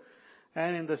closer.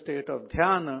 And in the state of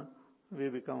dhyana, we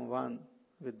become one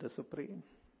with the supreme.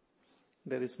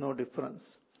 There is no difference.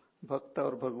 Bhakta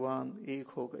or Bhagwan ek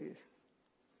ho gaye.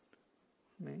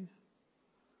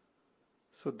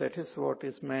 So that is what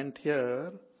is meant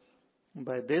here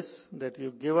by this, that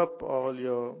you give up all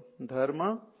your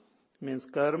dharma, means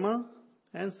karma,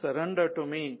 and surrender to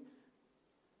me.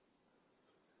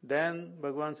 Then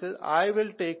Bhagavan says, I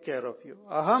will take care of you.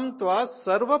 Aham tva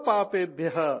sarva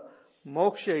papebhya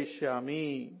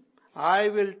mokshayishyami. I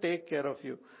will take care of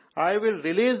you. I will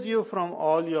release you from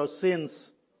all your sins.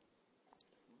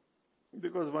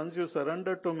 Because once you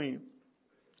surrender to me,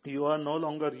 you are no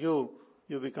longer you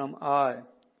become I.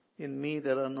 In me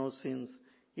there are no sins.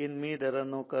 In me there are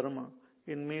no karma.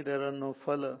 In me there are no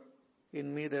phala.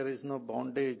 In me there is no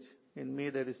bondage. In me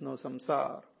there is no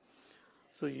samsara.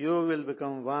 So you will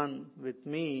become one with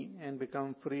me and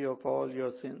become free of all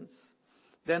your sins.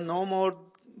 Then no more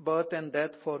birth and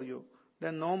death for you.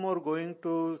 Then no more going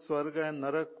to Swarga and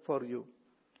Narak for you.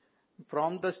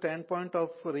 From the standpoint of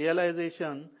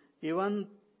realization, even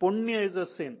punya is a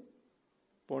sin.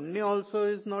 Punya also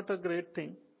is not a great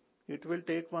thing. It will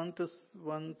take one to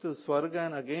Swarga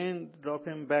and again drop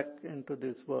him back into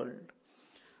this world.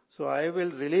 So I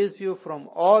will release you from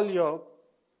all your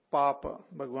papa.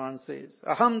 Bhagavan says,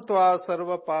 aham tva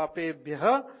sarva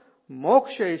papebhyah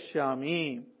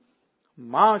mokshayishyami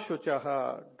ma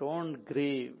shuchaha. Don't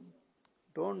grieve.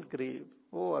 Don't grieve.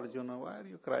 Oh Arjuna, why are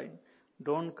you crying?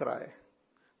 Don't cry.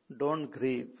 Don't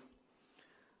grieve.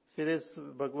 See this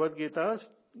Bhagavad Gita,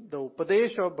 the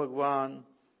Upadesh of Bhagavan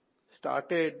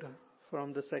started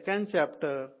from the second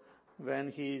chapter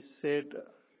when he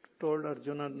told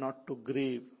Arjuna not to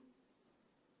grieve.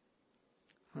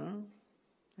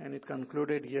 And it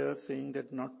concluded here saying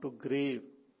that not to grieve.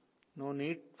 No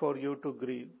need for you to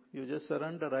grieve. You just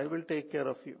surrender. I will take care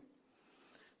of you.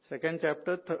 Second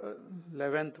chapter,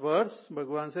 11th verse,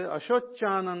 Bhagavan says,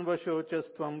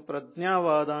 Ashochananvashochastvam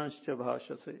prajnavadanscha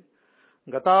bhashase.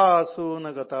 Gatasu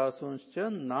na gatasunscha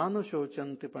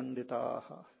nanushocanti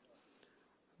panditaha.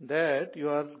 That you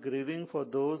are grieving for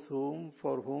those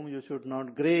for whom you should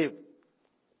not grieve.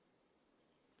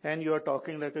 And you are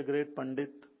talking like a great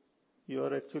pandit. You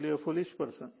are actually a foolish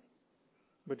person.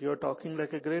 But you are talking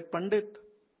like a great pandit.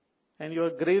 And you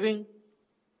are grieving.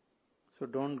 So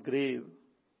don't grieve.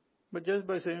 But just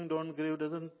by saying don't grieve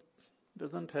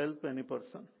doesn't help any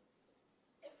person.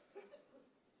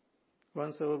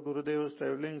 Once our Gurudev was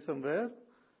traveling somewhere,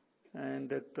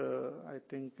 and I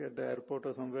think at the airport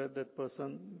or somewhere, that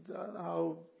person,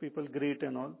 how people greet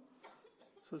and all.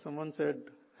 So someone said,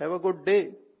 have a good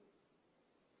day.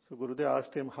 So Gurudev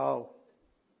asked him, how?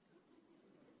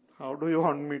 How do you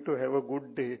want me to have a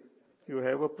good day? You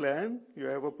have a plan? You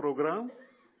have a program?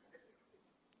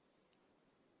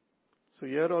 So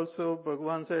here also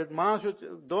Bhagavan said,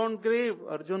 don't grieve,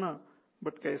 Arjuna.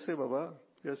 But kaise Baba?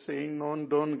 Just saying no,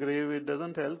 don't grieve, it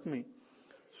doesn't help me.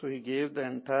 So he gave the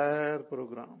entire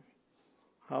program,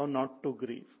 how not to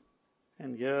grieve.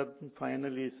 And here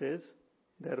finally he says,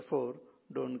 therefore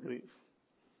don't grieve.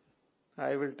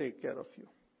 I will take care of you.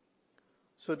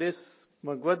 So this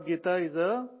Bhagavad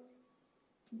Gita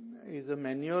is a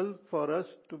manual for us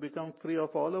to become free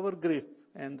of all our grief.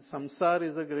 And samsara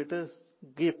is the greatest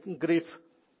grief.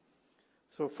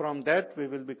 So from that we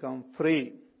will become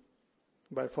free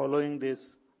by following this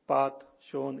path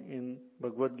shown in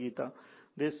Bhagavad Gita.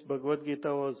 This Bhagavad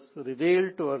Gita was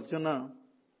revealed to Arjuna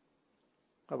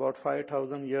about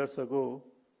 5,000 years ago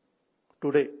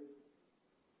today.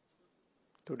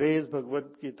 Today is Bhagavad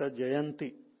Gita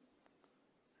Jayanti.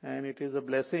 And it is a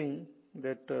blessing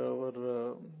that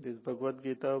this Bhagavad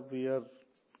Gita we are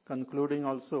concluding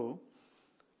also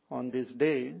on this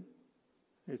day.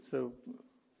 It's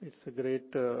a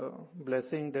great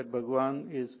blessing that Bhagavan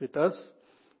is with us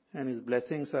and his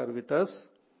blessings are with us,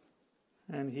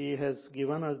 and he has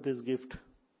given us this gift.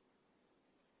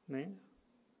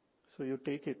 So you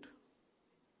take it.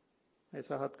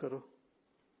 Aisa hath karo.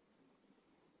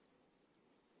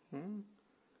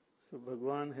 So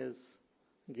Bhagavan has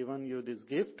given you this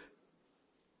gift.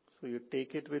 So you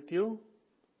take it with you,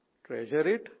 treasure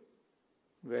it,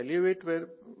 value it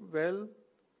well,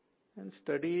 and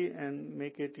study and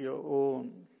make it your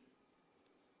own.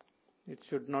 It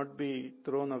should not be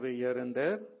thrown away here and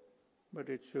there, but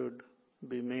it should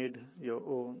be made your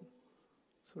own.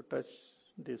 So touch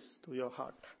this to your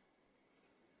heart.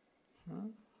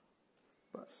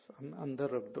 Bas,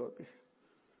 andar rakh do abhi.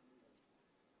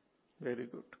 Very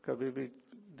good. Kabhi bhi,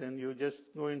 then you just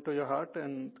go into your heart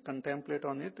and contemplate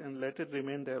on it and let it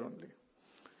remain there only.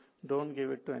 Don't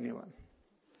give it to anyone.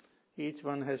 Each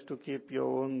one has to keep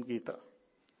your own Gita.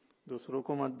 दूसरों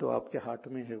को मत दो, आपके हाथ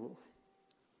में है वो.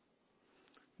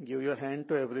 Give your hand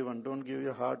to everyone. Don't give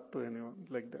your heart to anyone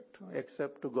like that,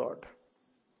 except to God.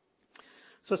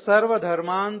 So sarva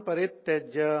dharman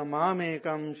parityajya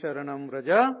mamekam sharanam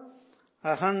vraja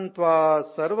ahantva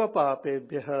sarva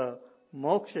papebhyah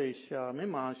mokshayishyami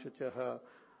ma shuchaha.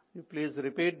 You please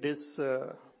repeat this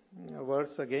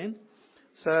verse again.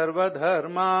 Sarva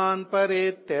dharman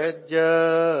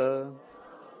parityajya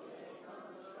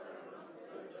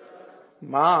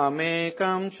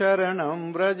Mamekam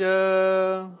sharanam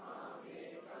vraja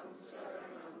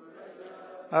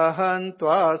aham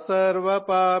tva sarva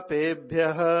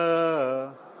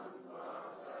papebhyah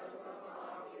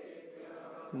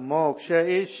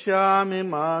mokshayishyami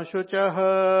ma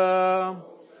shuchaha.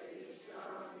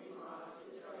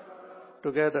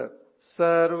 Together.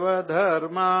 Sarva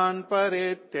dharman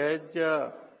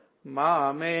parityajya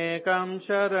mamekam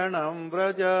sharanam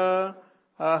vraja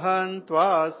aham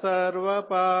tva sarva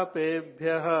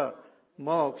papebhyah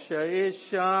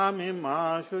mokshayishyami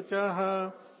ma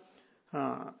shuchaha.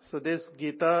 So this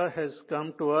Gita has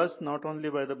come to us not only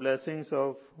by the blessings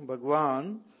of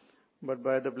Bhagwan, but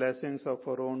by the blessings of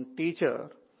our own teacher.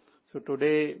 So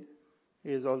today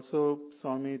is also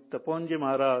Swami Taponji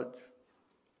Maharaj,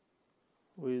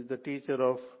 who is the teacher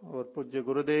of our Pujya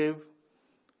Gurudev,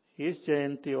 his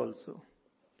Jayanti also.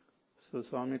 So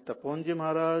Swami Taponji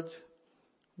Maharaj,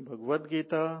 Bhagavad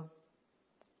Gita,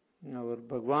 our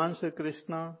Bhagwan Shri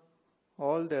Krishna,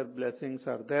 all their blessings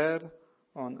are there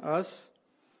on us.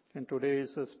 And today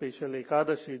is a special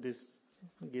Ekadashi. This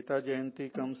Gita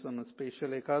Jayanti comes on a special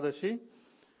Ekadashi.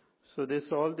 So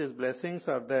all these blessings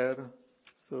are there.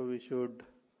 So we should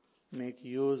make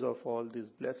use of all these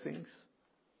blessings.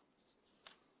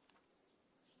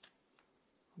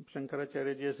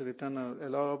 Shankaracharya ji has written an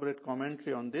elaborate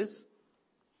commentary on this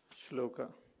shloka.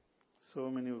 So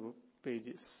many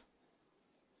pages.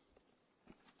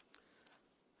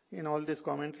 In all this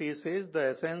commentary, he says the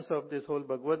essence of this whole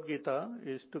Bhagavad Gita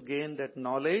is to gain that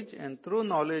knowledge, and through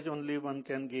knowledge only one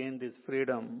can gain this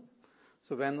freedom.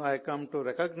 So when I come to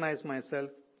recognize myself,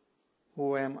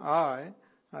 who am I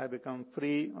become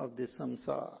free of this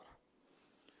samsara.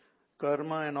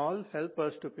 Karma and all help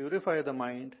us to purify the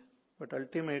mind, but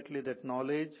ultimately that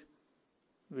knowledge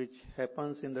which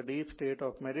happens in the deep state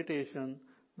of meditation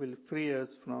will free us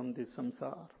from this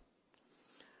samsara.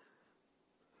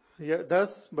 Thus,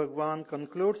 Bhagavan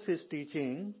concludes his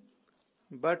teaching,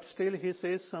 but still he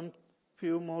says some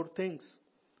few more things.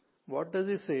 What does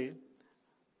he say?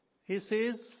 He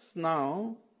says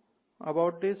now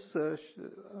about this, the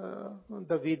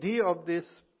vidhi of this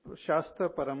Shastra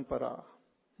Parampara,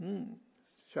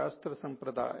 Shastra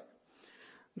Sampradaya,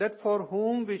 that for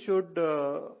whom we should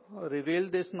reveal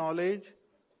this knowledge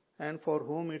and for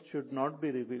whom it should not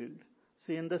be revealed.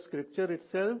 See, in the scripture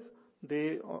itself,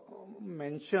 they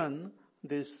mention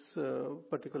this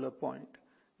particular point,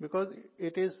 because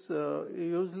it is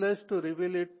useless to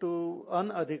reveal it to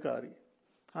anadhikari.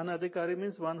 Anadhikari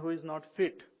means one who is not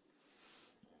fit.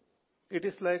 It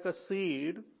is like a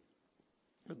seed,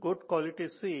 a good quality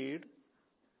seed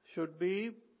should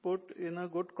be put in a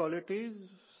good quality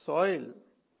soil.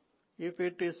 If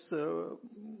it is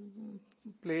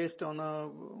placed on a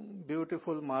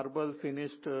beautiful marble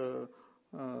finished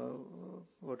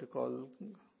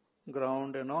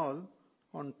ground and all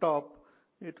on top,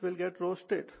 it will get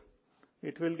roasted,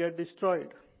 it will get destroyed.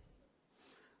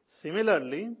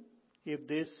 Similarly,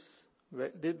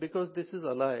 because this is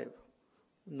alive,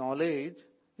 knowledge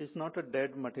is not a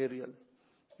dead material,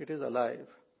 it is alive,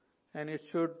 and it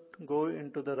should go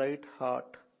into the right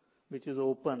heart, which is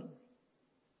open,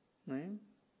 right?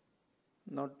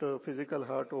 Not the physical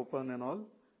heart open and all,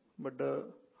 but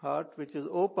the heart which is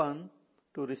open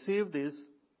to receive this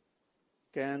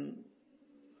can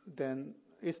then,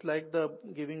 it's like the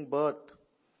giving birth,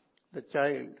 the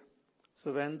child.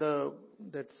 So when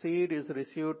that seed is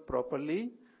received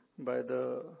properly by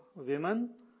the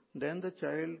women, then the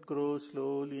child grows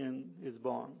slowly and is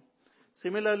born.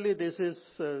 Similarly, this is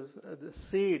the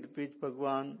seed which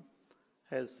Bhagavan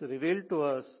has revealed to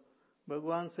us.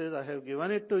 Bhagavan says, I have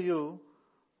given it to you,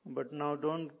 but now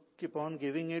don't keep on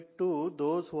giving it to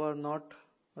those who are not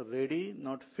ready,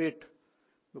 not fit,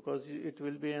 because it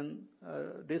will be an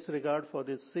disregard for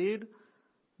this seed,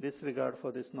 disregard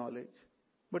for this knowledge.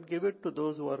 But give it to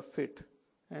those who are fit,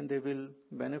 and they will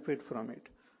benefit from it.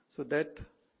 So that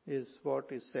is what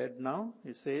is said now.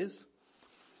 He says,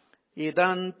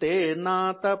 Idante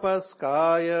na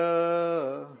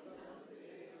tapaskaya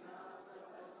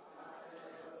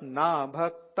na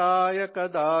bhaktaya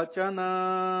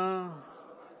kadachana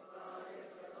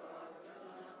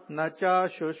na cha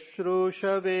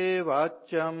shushrushave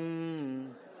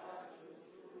vachyam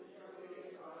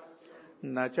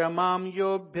na cha mam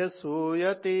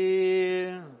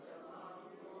yobhyasuyati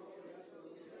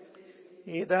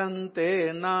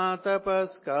idante na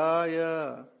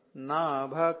tapaskaya na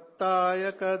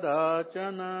bhaktaya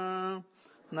kadachana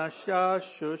na cha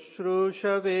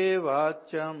shushrushave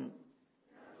vachyam.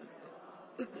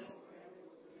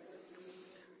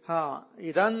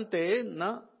 Idante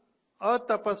na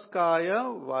atapaskaya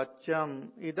vachyam.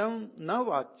 Idam na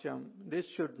vachyam. This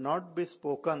should not be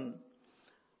spoken.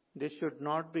 This should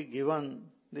not be given.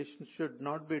 This should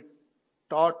not be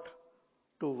taught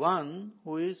to one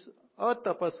who is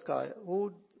atapaskaya,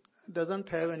 who doesn't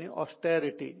have any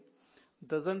austerity,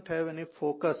 doesn't have any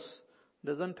focus,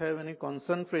 doesn't have any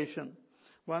concentration.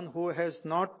 One who has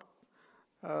not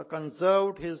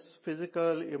conserved his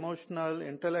physical, emotional,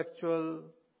 intellectual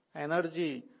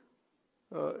energy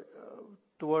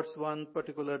towards one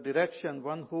particular direction,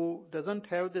 one who doesn't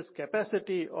have this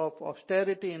capacity of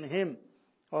austerity in him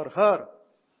or her,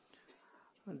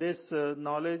 this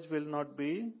knowledge will not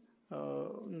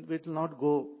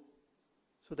go.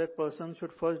 So that person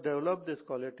should first develop this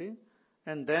quality,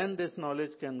 and then this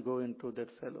knowledge can go into that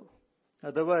fellow.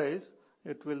 Otherwise,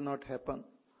 it will not happen.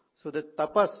 So the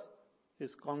tapas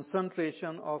is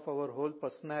concentration of our whole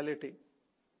personality.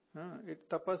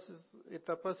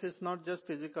 Tapas is not just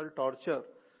physical torture,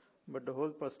 but the whole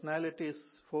personality is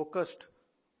focused,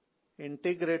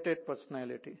 integrated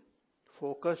personality,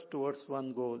 focused towards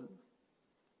one goal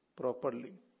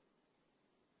properly.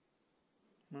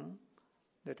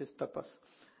 That is tapas.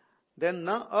 Then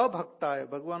na abhaktaya.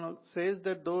 Bhagavan says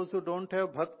that those who don't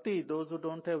have bhakti, those who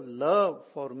don't have love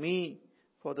for me,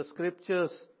 for the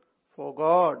scriptures, for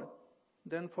God,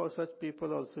 then for such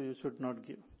people also you should not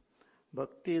give.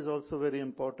 Bhakti is also a very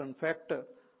important factor.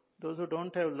 Those who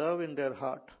don't have love in their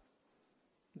heart,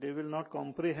 they will not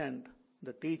comprehend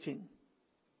the teaching.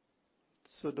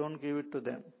 So don't give it to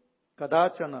them.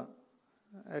 Kadachana,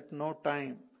 at no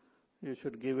time you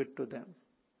should give it to them.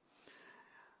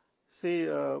 See,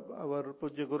 our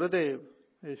Pujya Gurudev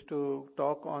is to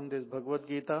talk on this Bhagavad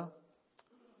Gita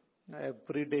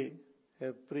every day.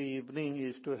 Every evening he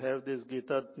is to have this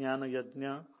Gita Jnana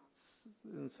Yajna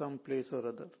in some place or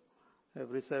other.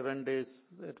 Every 7 days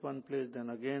at one place, then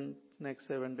again next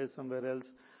 7 days somewhere else.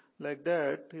 Like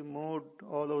that, he moved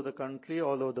all over the country,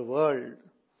 all over the world.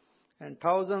 And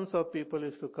thousands of people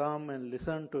used to come and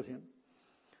listen to him.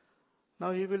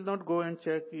 Now he will not go and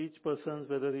check each person's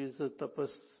whether he is a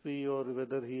tapasvi or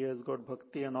whether he has got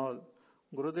bhakti and all.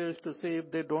 Gurudev used to say,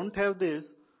 if they don't have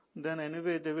this, then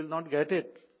anyway they will not get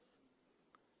it.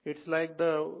 It's like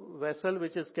the vessel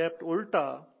which is kept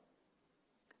ulta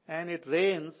and it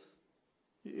rains.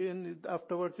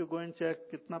 Afterwards you go and check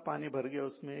kitna pani bhar gaya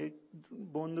usme, ek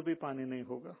bund bhi pani nahi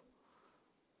hoga.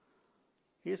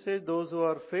 He says those who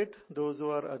are fit, those who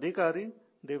are adhikari,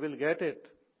 they will get it.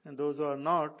 And those who are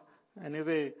not,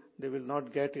 anyway, they will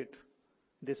not get it.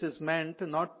 This is meant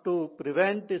not to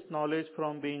prevent this knowledge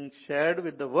from being shared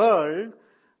with the world,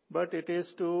 but it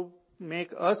is to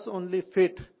make us only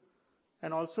fit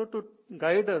and also to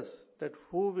guide us that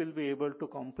who will be able to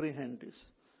comprehend this.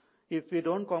 If we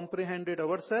don't comprehend it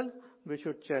ourselves, we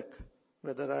should check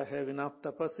whether I have enough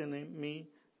tapas in me,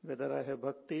 whether I have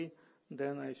bhakti,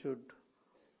 then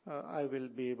I will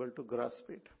be able to grasp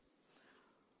it.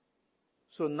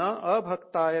 So, na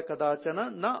abhaktaya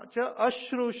kadachana, na cha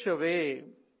ashrushave.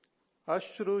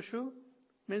 Ashrushu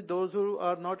means those who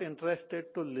are not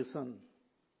interested to listen.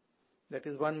 That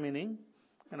is one meaning.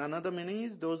 And another meaning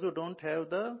is those who don't have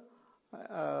the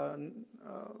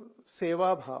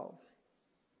seva bhav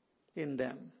in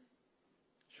them.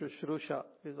 Shushrusha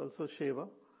is also seva.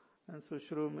 And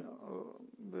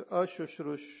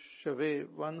ashrushave,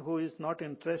 one who is not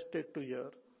interested to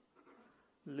hear.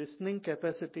 Listening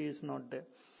capacity is not there.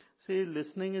 See,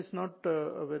 listening is not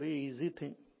a very easy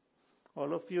thing.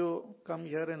 All of you come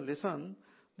here and listen.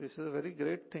 This is a very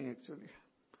great thing actually.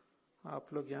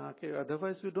 आप लोग यहाँ के,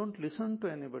 otherwise we don't listen to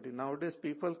anybody. Nowadays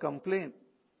people complain.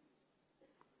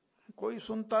 कोई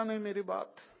सुनता नहीं मेरी बात.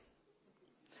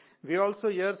 We also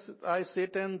here, I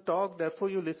sit and talk, therefore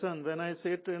you listen. When I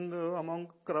sit among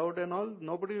crowd and all,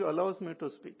 nobody allows me to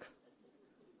speak.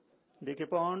 They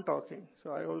keep on talking.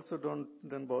 So I also don't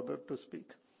then bother to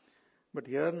speak. But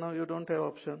here now you don't have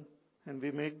option. And we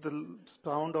make the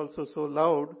sound also so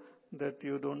loud that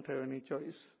you don't have any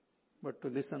choice but to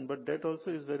listen. But that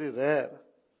also is very rare.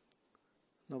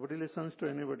 Nobody listens to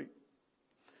anybody.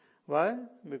 Why?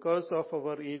 Because of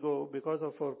our ego, because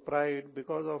of our pride,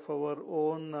 because of our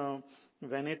own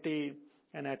vanity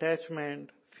and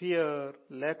attachment, fear,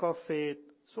 lack of faith,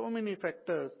 so many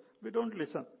factors, we don't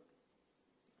listen.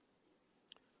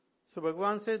 So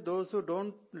Bhagavan says, those who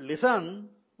don't listen,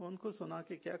 unko suna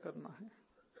ke kya karna hai?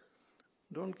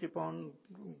 Don't keep on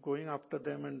going after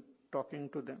them and talking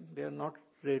to them. They are not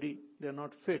ready. They are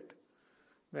not fit.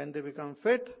 When they become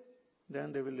fit,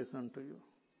 then they will listen to you.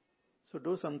 So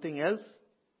do something else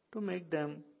to make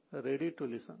them ready to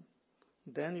listen.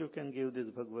 Then you can give this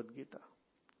Bhagavad Gita.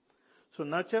 So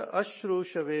nacha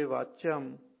ashrushave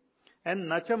vachyam and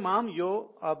nacha mam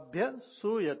yo abhya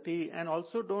suyati, and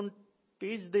also don't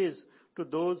teach this to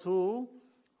those who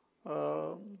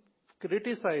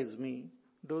criticize me,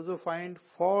 those who find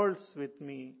faults with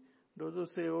me, those who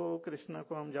say, oh Krishna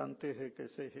ko hum jante hai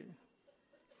kaise hai.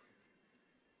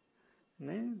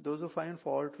 नहीं, those who find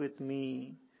fault with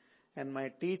me and my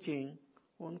teaching,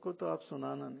 unko to aap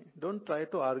sunana nahi. Don't try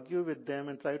to argue with them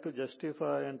and try to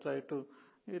justify and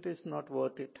it is not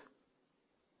worth it.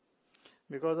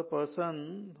 Because a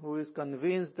person who is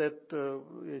convinced that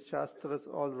Shastras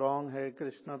all wrong hai,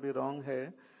 Krishna bhi wrong hai,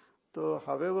 so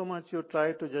however much you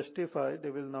try to justify, they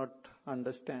will not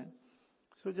understand.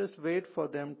 So just wait for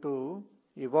them to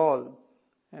evolve.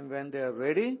 And when they are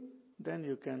ready, then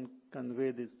you can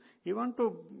convey this. Even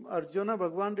to Arjuna,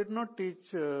 Bhagavan did not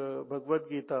teach Bhagavad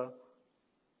Gita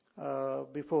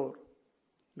before.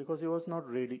 because he was not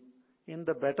ready. In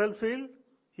the battlefield,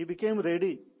 he became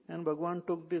ready, and Bhagavan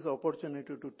took this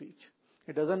opportunity to teach.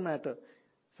 It doesn't matter.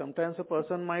 Sometimes a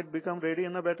person might become ready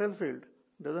in the battlefield.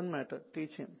 Doesn't matter.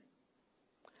 Teach him.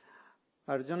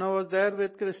 Arjuna was there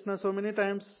with Krishna so many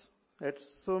times, at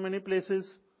so many places,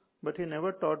 but he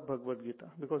never taught Bhagavad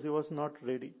Gita because he was not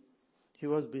ready. He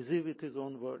was busy with his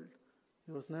own world.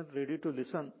 He was not ready to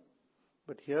listen.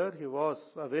 But here he was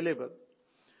available.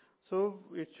 So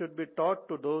it should be taught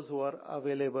to those who are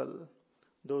available,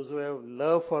 those who have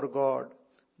love for God,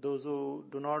 those who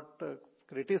do not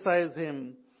criticize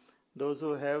him, those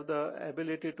who have the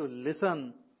ability to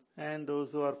listen, and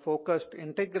those who are focused,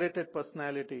 integrated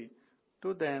personality.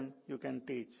 To them you can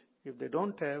teach. If they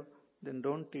don't have, then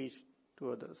don't teach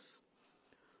to others.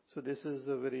 So this is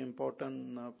a very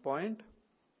important point.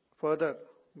 Further,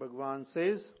 Bhagavan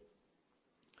says,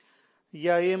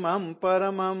 Yaimam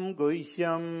paramam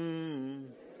guhyam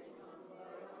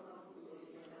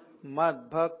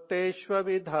madbhakteshva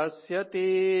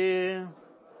vidhasyati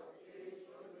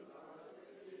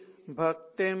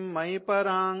bhaktim mai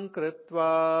parang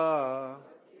kritva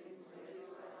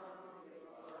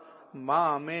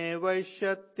mame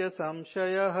vaishyatya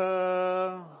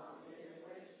samshayah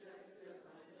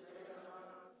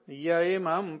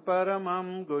yaimam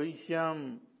paramam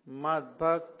guhyam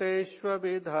madbhakteshva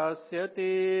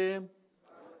vidhasyati.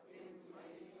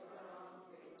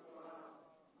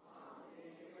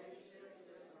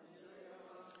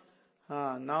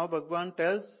 Now Bhagavan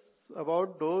tells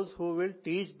about those who will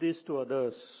teach this to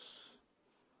others.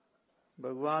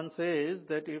 Bhagavan says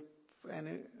that if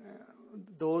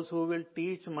those who will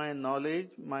teach my knowledge,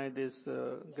 this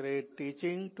great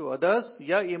teaching to others,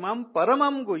 ya imam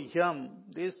paramam guhyam,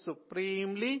 this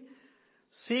supremely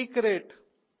secret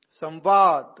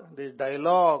samvad, this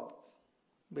dialogue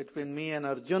between me and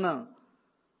Arjuna,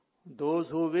 those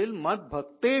who will mad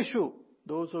bhakteshu,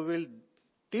 those who will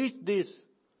teach this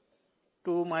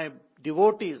to my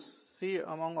devotees. See,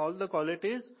 among all the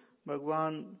qualities,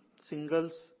 Bhagavan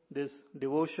singles this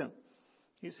devotion.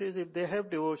 He says if they have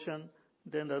devotion,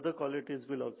 then the other qualities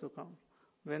will also come.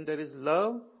 When there is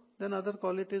love, then other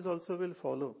qualities also will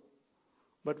follow.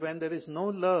 But when there is no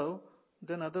love,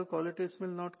 then other qualities will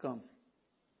not come.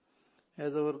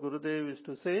 As our Gurudev used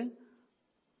to say,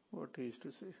 what he used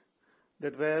to say,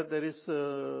 that where there is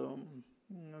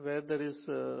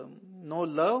no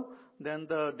love, then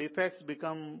the defects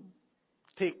become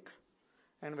thick.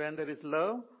 And when there is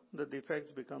love, the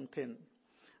defects become thin.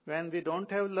 When we don't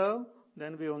have love,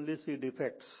 then we only see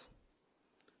defects.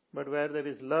 But where there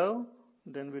is love,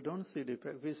 then we don't see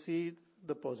defects. We see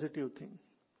the positive thing.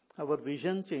 Our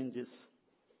vision changes.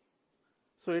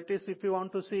 So it is, if you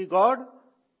want to see God,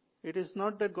 it is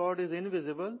not that God is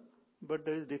invisible, but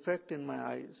there is defect in my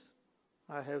eyes.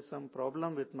 I have some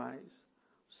problem with my eyes.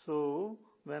 So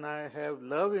when I have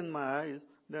love in my eyes,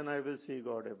 then I will see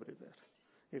God everywhere.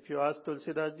 If you ask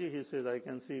Tulsidas ji, he says, I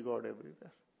can see God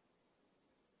everywhere.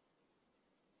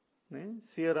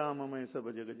 Siya Rama mai sab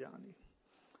jag jani.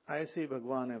 I see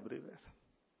Bhagwan everywhere.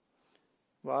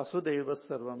 Vasudeva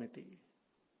sarvamiti.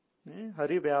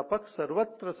 Hari vyapak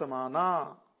sarvatra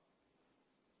samana.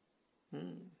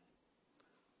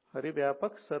 Hari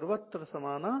vyapak sarvatra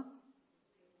samana.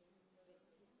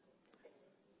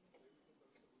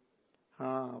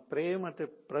 प्रेम ते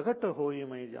प्रगट होई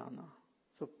मैं जाना.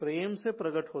 सो प्रेम से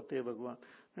प्रगट होते हैं भगवान,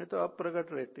 नहीं तो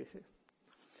अप्रगट रहते हैं.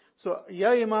 सो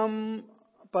या इमाम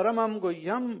परमम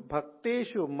गुह्यम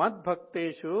भक्तेषु मद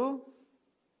भक्तेषु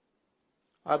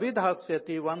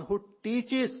अभिधास्यति. One who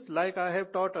teaches, like I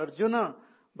have taught Arjuna,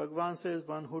 Bhagavan says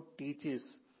one who teaches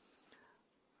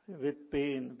with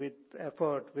pain, with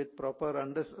effort, with proper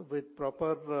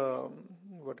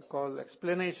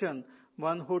explanation.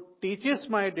 One who teaches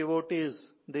my devotees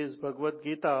this Bhagavad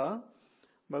Gita,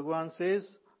 Bhagavan says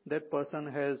that person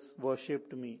has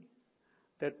worshipped me.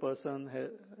 That person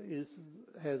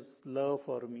has love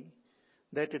for me.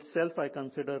 That itself I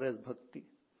consider as bhakti.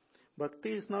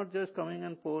 Bhakti is not just coming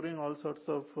and pouring all sorts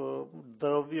of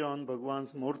dravya on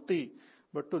Bhagavan's murti,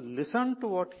 but to listen to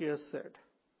what he has said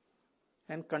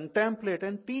and contemplate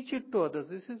and teach it to others.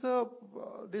 This is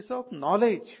of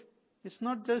knowledge. It's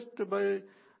not just by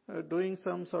doing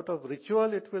some sort of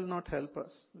ritual, it will not help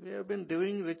us. We have been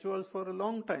doing rituals for a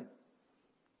long time.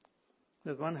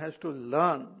 That one has to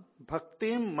learn.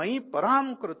 Bhaktim mai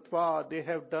param krutva. They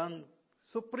have done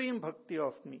supreme bhakti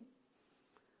of me.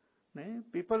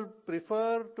 People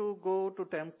prefer to go to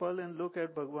temple and look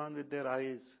at Bhagavan with their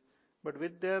eyes. But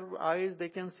with their eyes they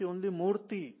can see only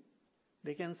murti.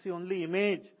 They can see only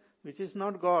image, which is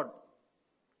not God.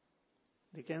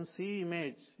 They can see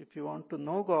image. If you want to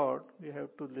know God, you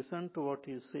have to listen to what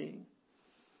He is saying.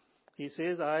 He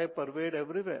says, I pervade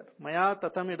everywhere. Maya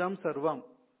tatham idam sarvam.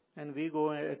 And we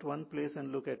go at one place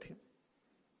and look at him.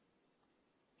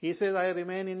 He says, I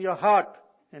remain in your heart.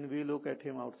 And we look at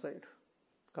him outside.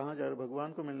 कहाँ जा रहा हूँ?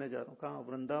 भगवान को मिलने जा रहा हूँ. कहाँ?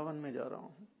 वृंदावन में जा रहा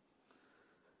हूँ.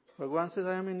 भगवान से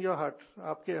I am in your heart.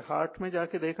 आपके हार्ट में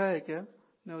जाके देखा है क्या?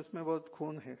 नहीं, उसमें बहुत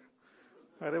खून है.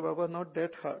 अरे बाबा, not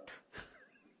date heart.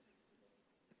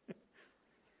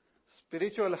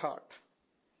 Spiritual heart.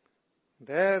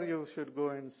 There you should go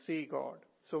and see God.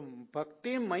 So,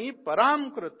 bhakti mai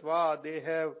param kritva, they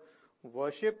have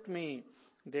worshipped me,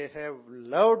 they have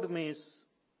loved me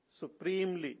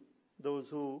supremely, those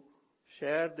who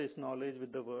share this knowledge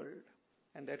with the world.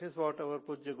 And that is what our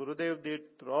Pujya Gurudev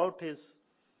did throughout his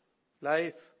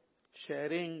life,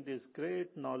 sharing this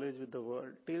great knowledge with the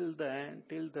world till the end,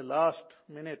 till the last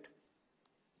minute.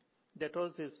 That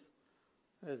was his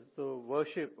as the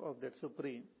worship of that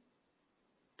Supreme,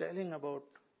 telling about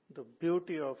the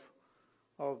beauty of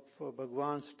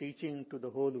Bhagwan's teaching to the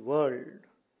whole world.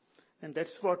 And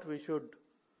that's what we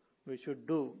should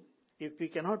do. If we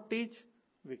cannot teach,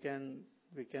 we can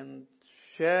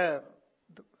share,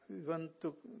 even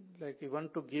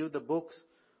to give the books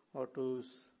or to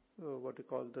what you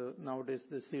call nowadays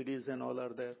the CDs and all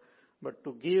are there, but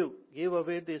to give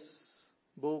away these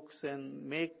books and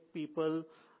make people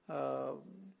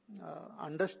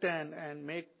understand and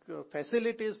make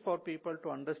facilities for people to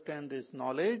understand this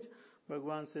knowledge.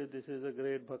 Bhagwan says, this is a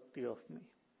great bhakti of me.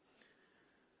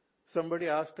 Somebody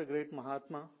asked a great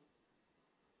Mahatma.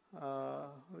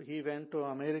 He went to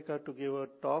America to give a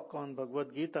talk on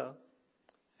Bhagavad Gita,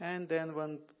 and then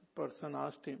one person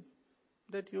asked him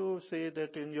that you say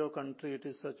that in your country it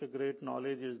is such a great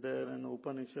knowledge is there, and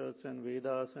Upanishads and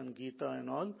Vedas and Gita and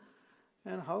all.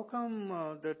 And how come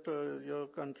that your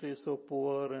country is so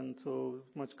poor and so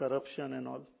much corruption and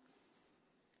all?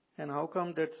 And how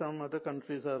come that some other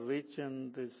countries are rich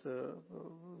and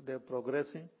they're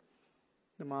progressing?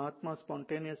 The Mahatma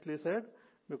spontaneously said,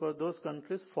 because those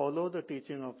countries follow the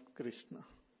teaching of Krishna.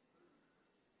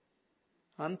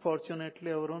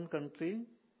 Unfortunately, our own country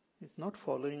is not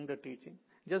following the teaching.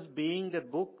 Just being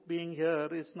that book being here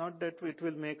is not that it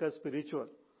will make us spiritual.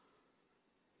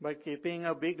 By keeping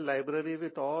a big library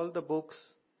with all the books,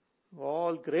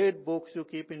 all great books you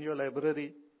keep in your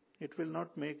library, it will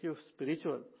not make you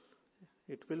spiritual.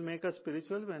 It will make us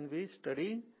spiritual when we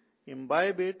study,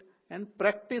 imbibe it, and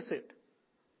practice it.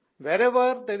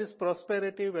 Wherever there is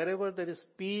prosperity, wherever there is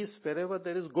peace, wherever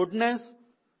there is goodness,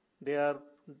 they are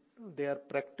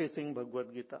practicing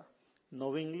Bhagavad Gita,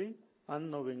 knowingly,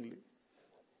 unknowingly.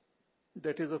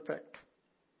 That is a fact.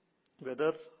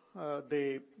 Whether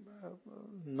they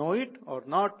know it or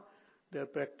not, they are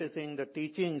practicing the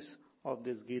teachings of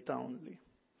this Gita only.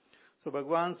 So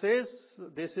Bhagwan says,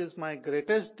 this is my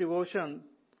greatest devotion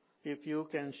if you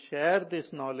can share this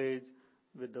knowledge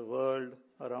with the world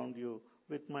around you,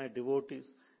 with my devotees.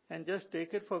 And just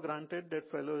take it for granted that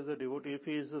fellow is a devotee. If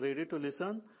he is ready to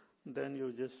listen, then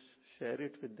you just share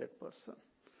it with that person.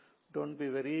 Don't be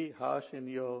very harsh in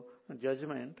your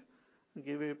judgment.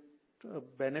 Give it a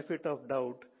benefit of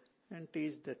doubt and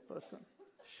teach that person.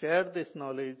 Share this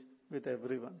knowledge with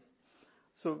everyone.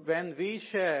 So when we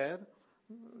share,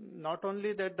 not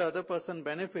only that the other person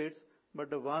benefits, but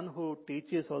the one who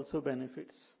teaches also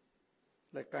benefits.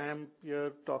 Like I am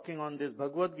here talking on this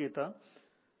Bhagavad Gita,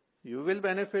 you will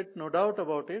benefit, no doubt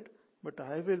about it, but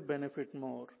I will benefit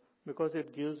more because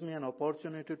it gives me an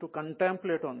opportunity to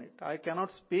contemplate on it. I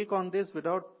cannot speak on this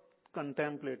without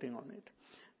contemplating on it,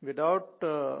 without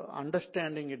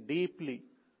understanding it deeply.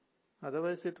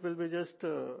 Otherwise, it will be just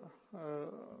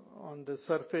on the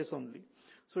surface only.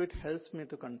 So it helps me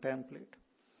to contemplate.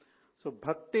 So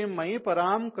bhakti mai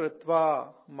param kritva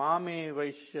mame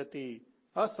vaishyati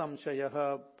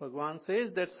asamshayah. Bhagwan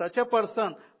says that such a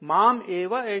person, mam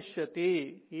eva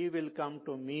eshyati, he will come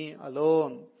to me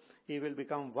alone. He will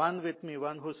become one with me.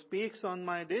 One who speaks on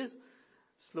my this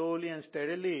slowly and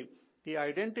steadily. He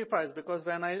identifies, because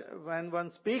when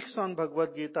one speaks on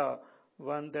Bhagavad Gita,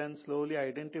 one then slowly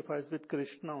identifies with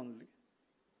Krishna only.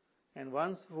 And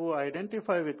once who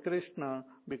identify with Krishna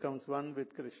becomes one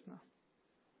with Krishna.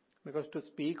 Because to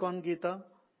speak on Gita,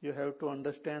 you have to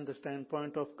understand the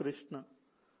standpoint of Krishna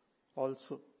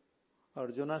also.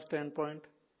 Arjuna's standpoint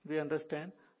we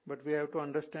understand, but we have to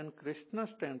understand Krishna's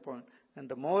standpoint. And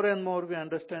the more and more we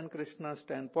understand Krishna's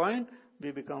standpoint,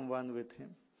 we become one with him.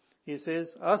 He says,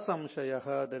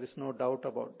 asamshayaha, there is no doubt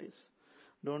about this.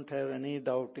 Don't have any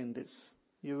doubt in this.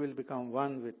 You will become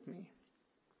one with me.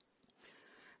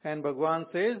 And Bhagwan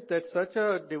says that such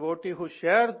a devotee who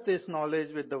shares this knowledge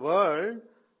with the world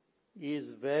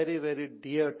is very, very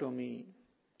dear to me.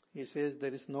 He says,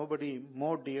 there is nobody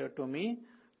more dear to me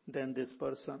than this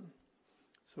person.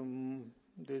 So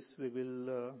this we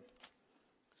will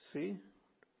see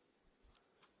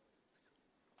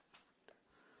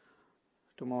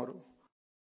tomorrow.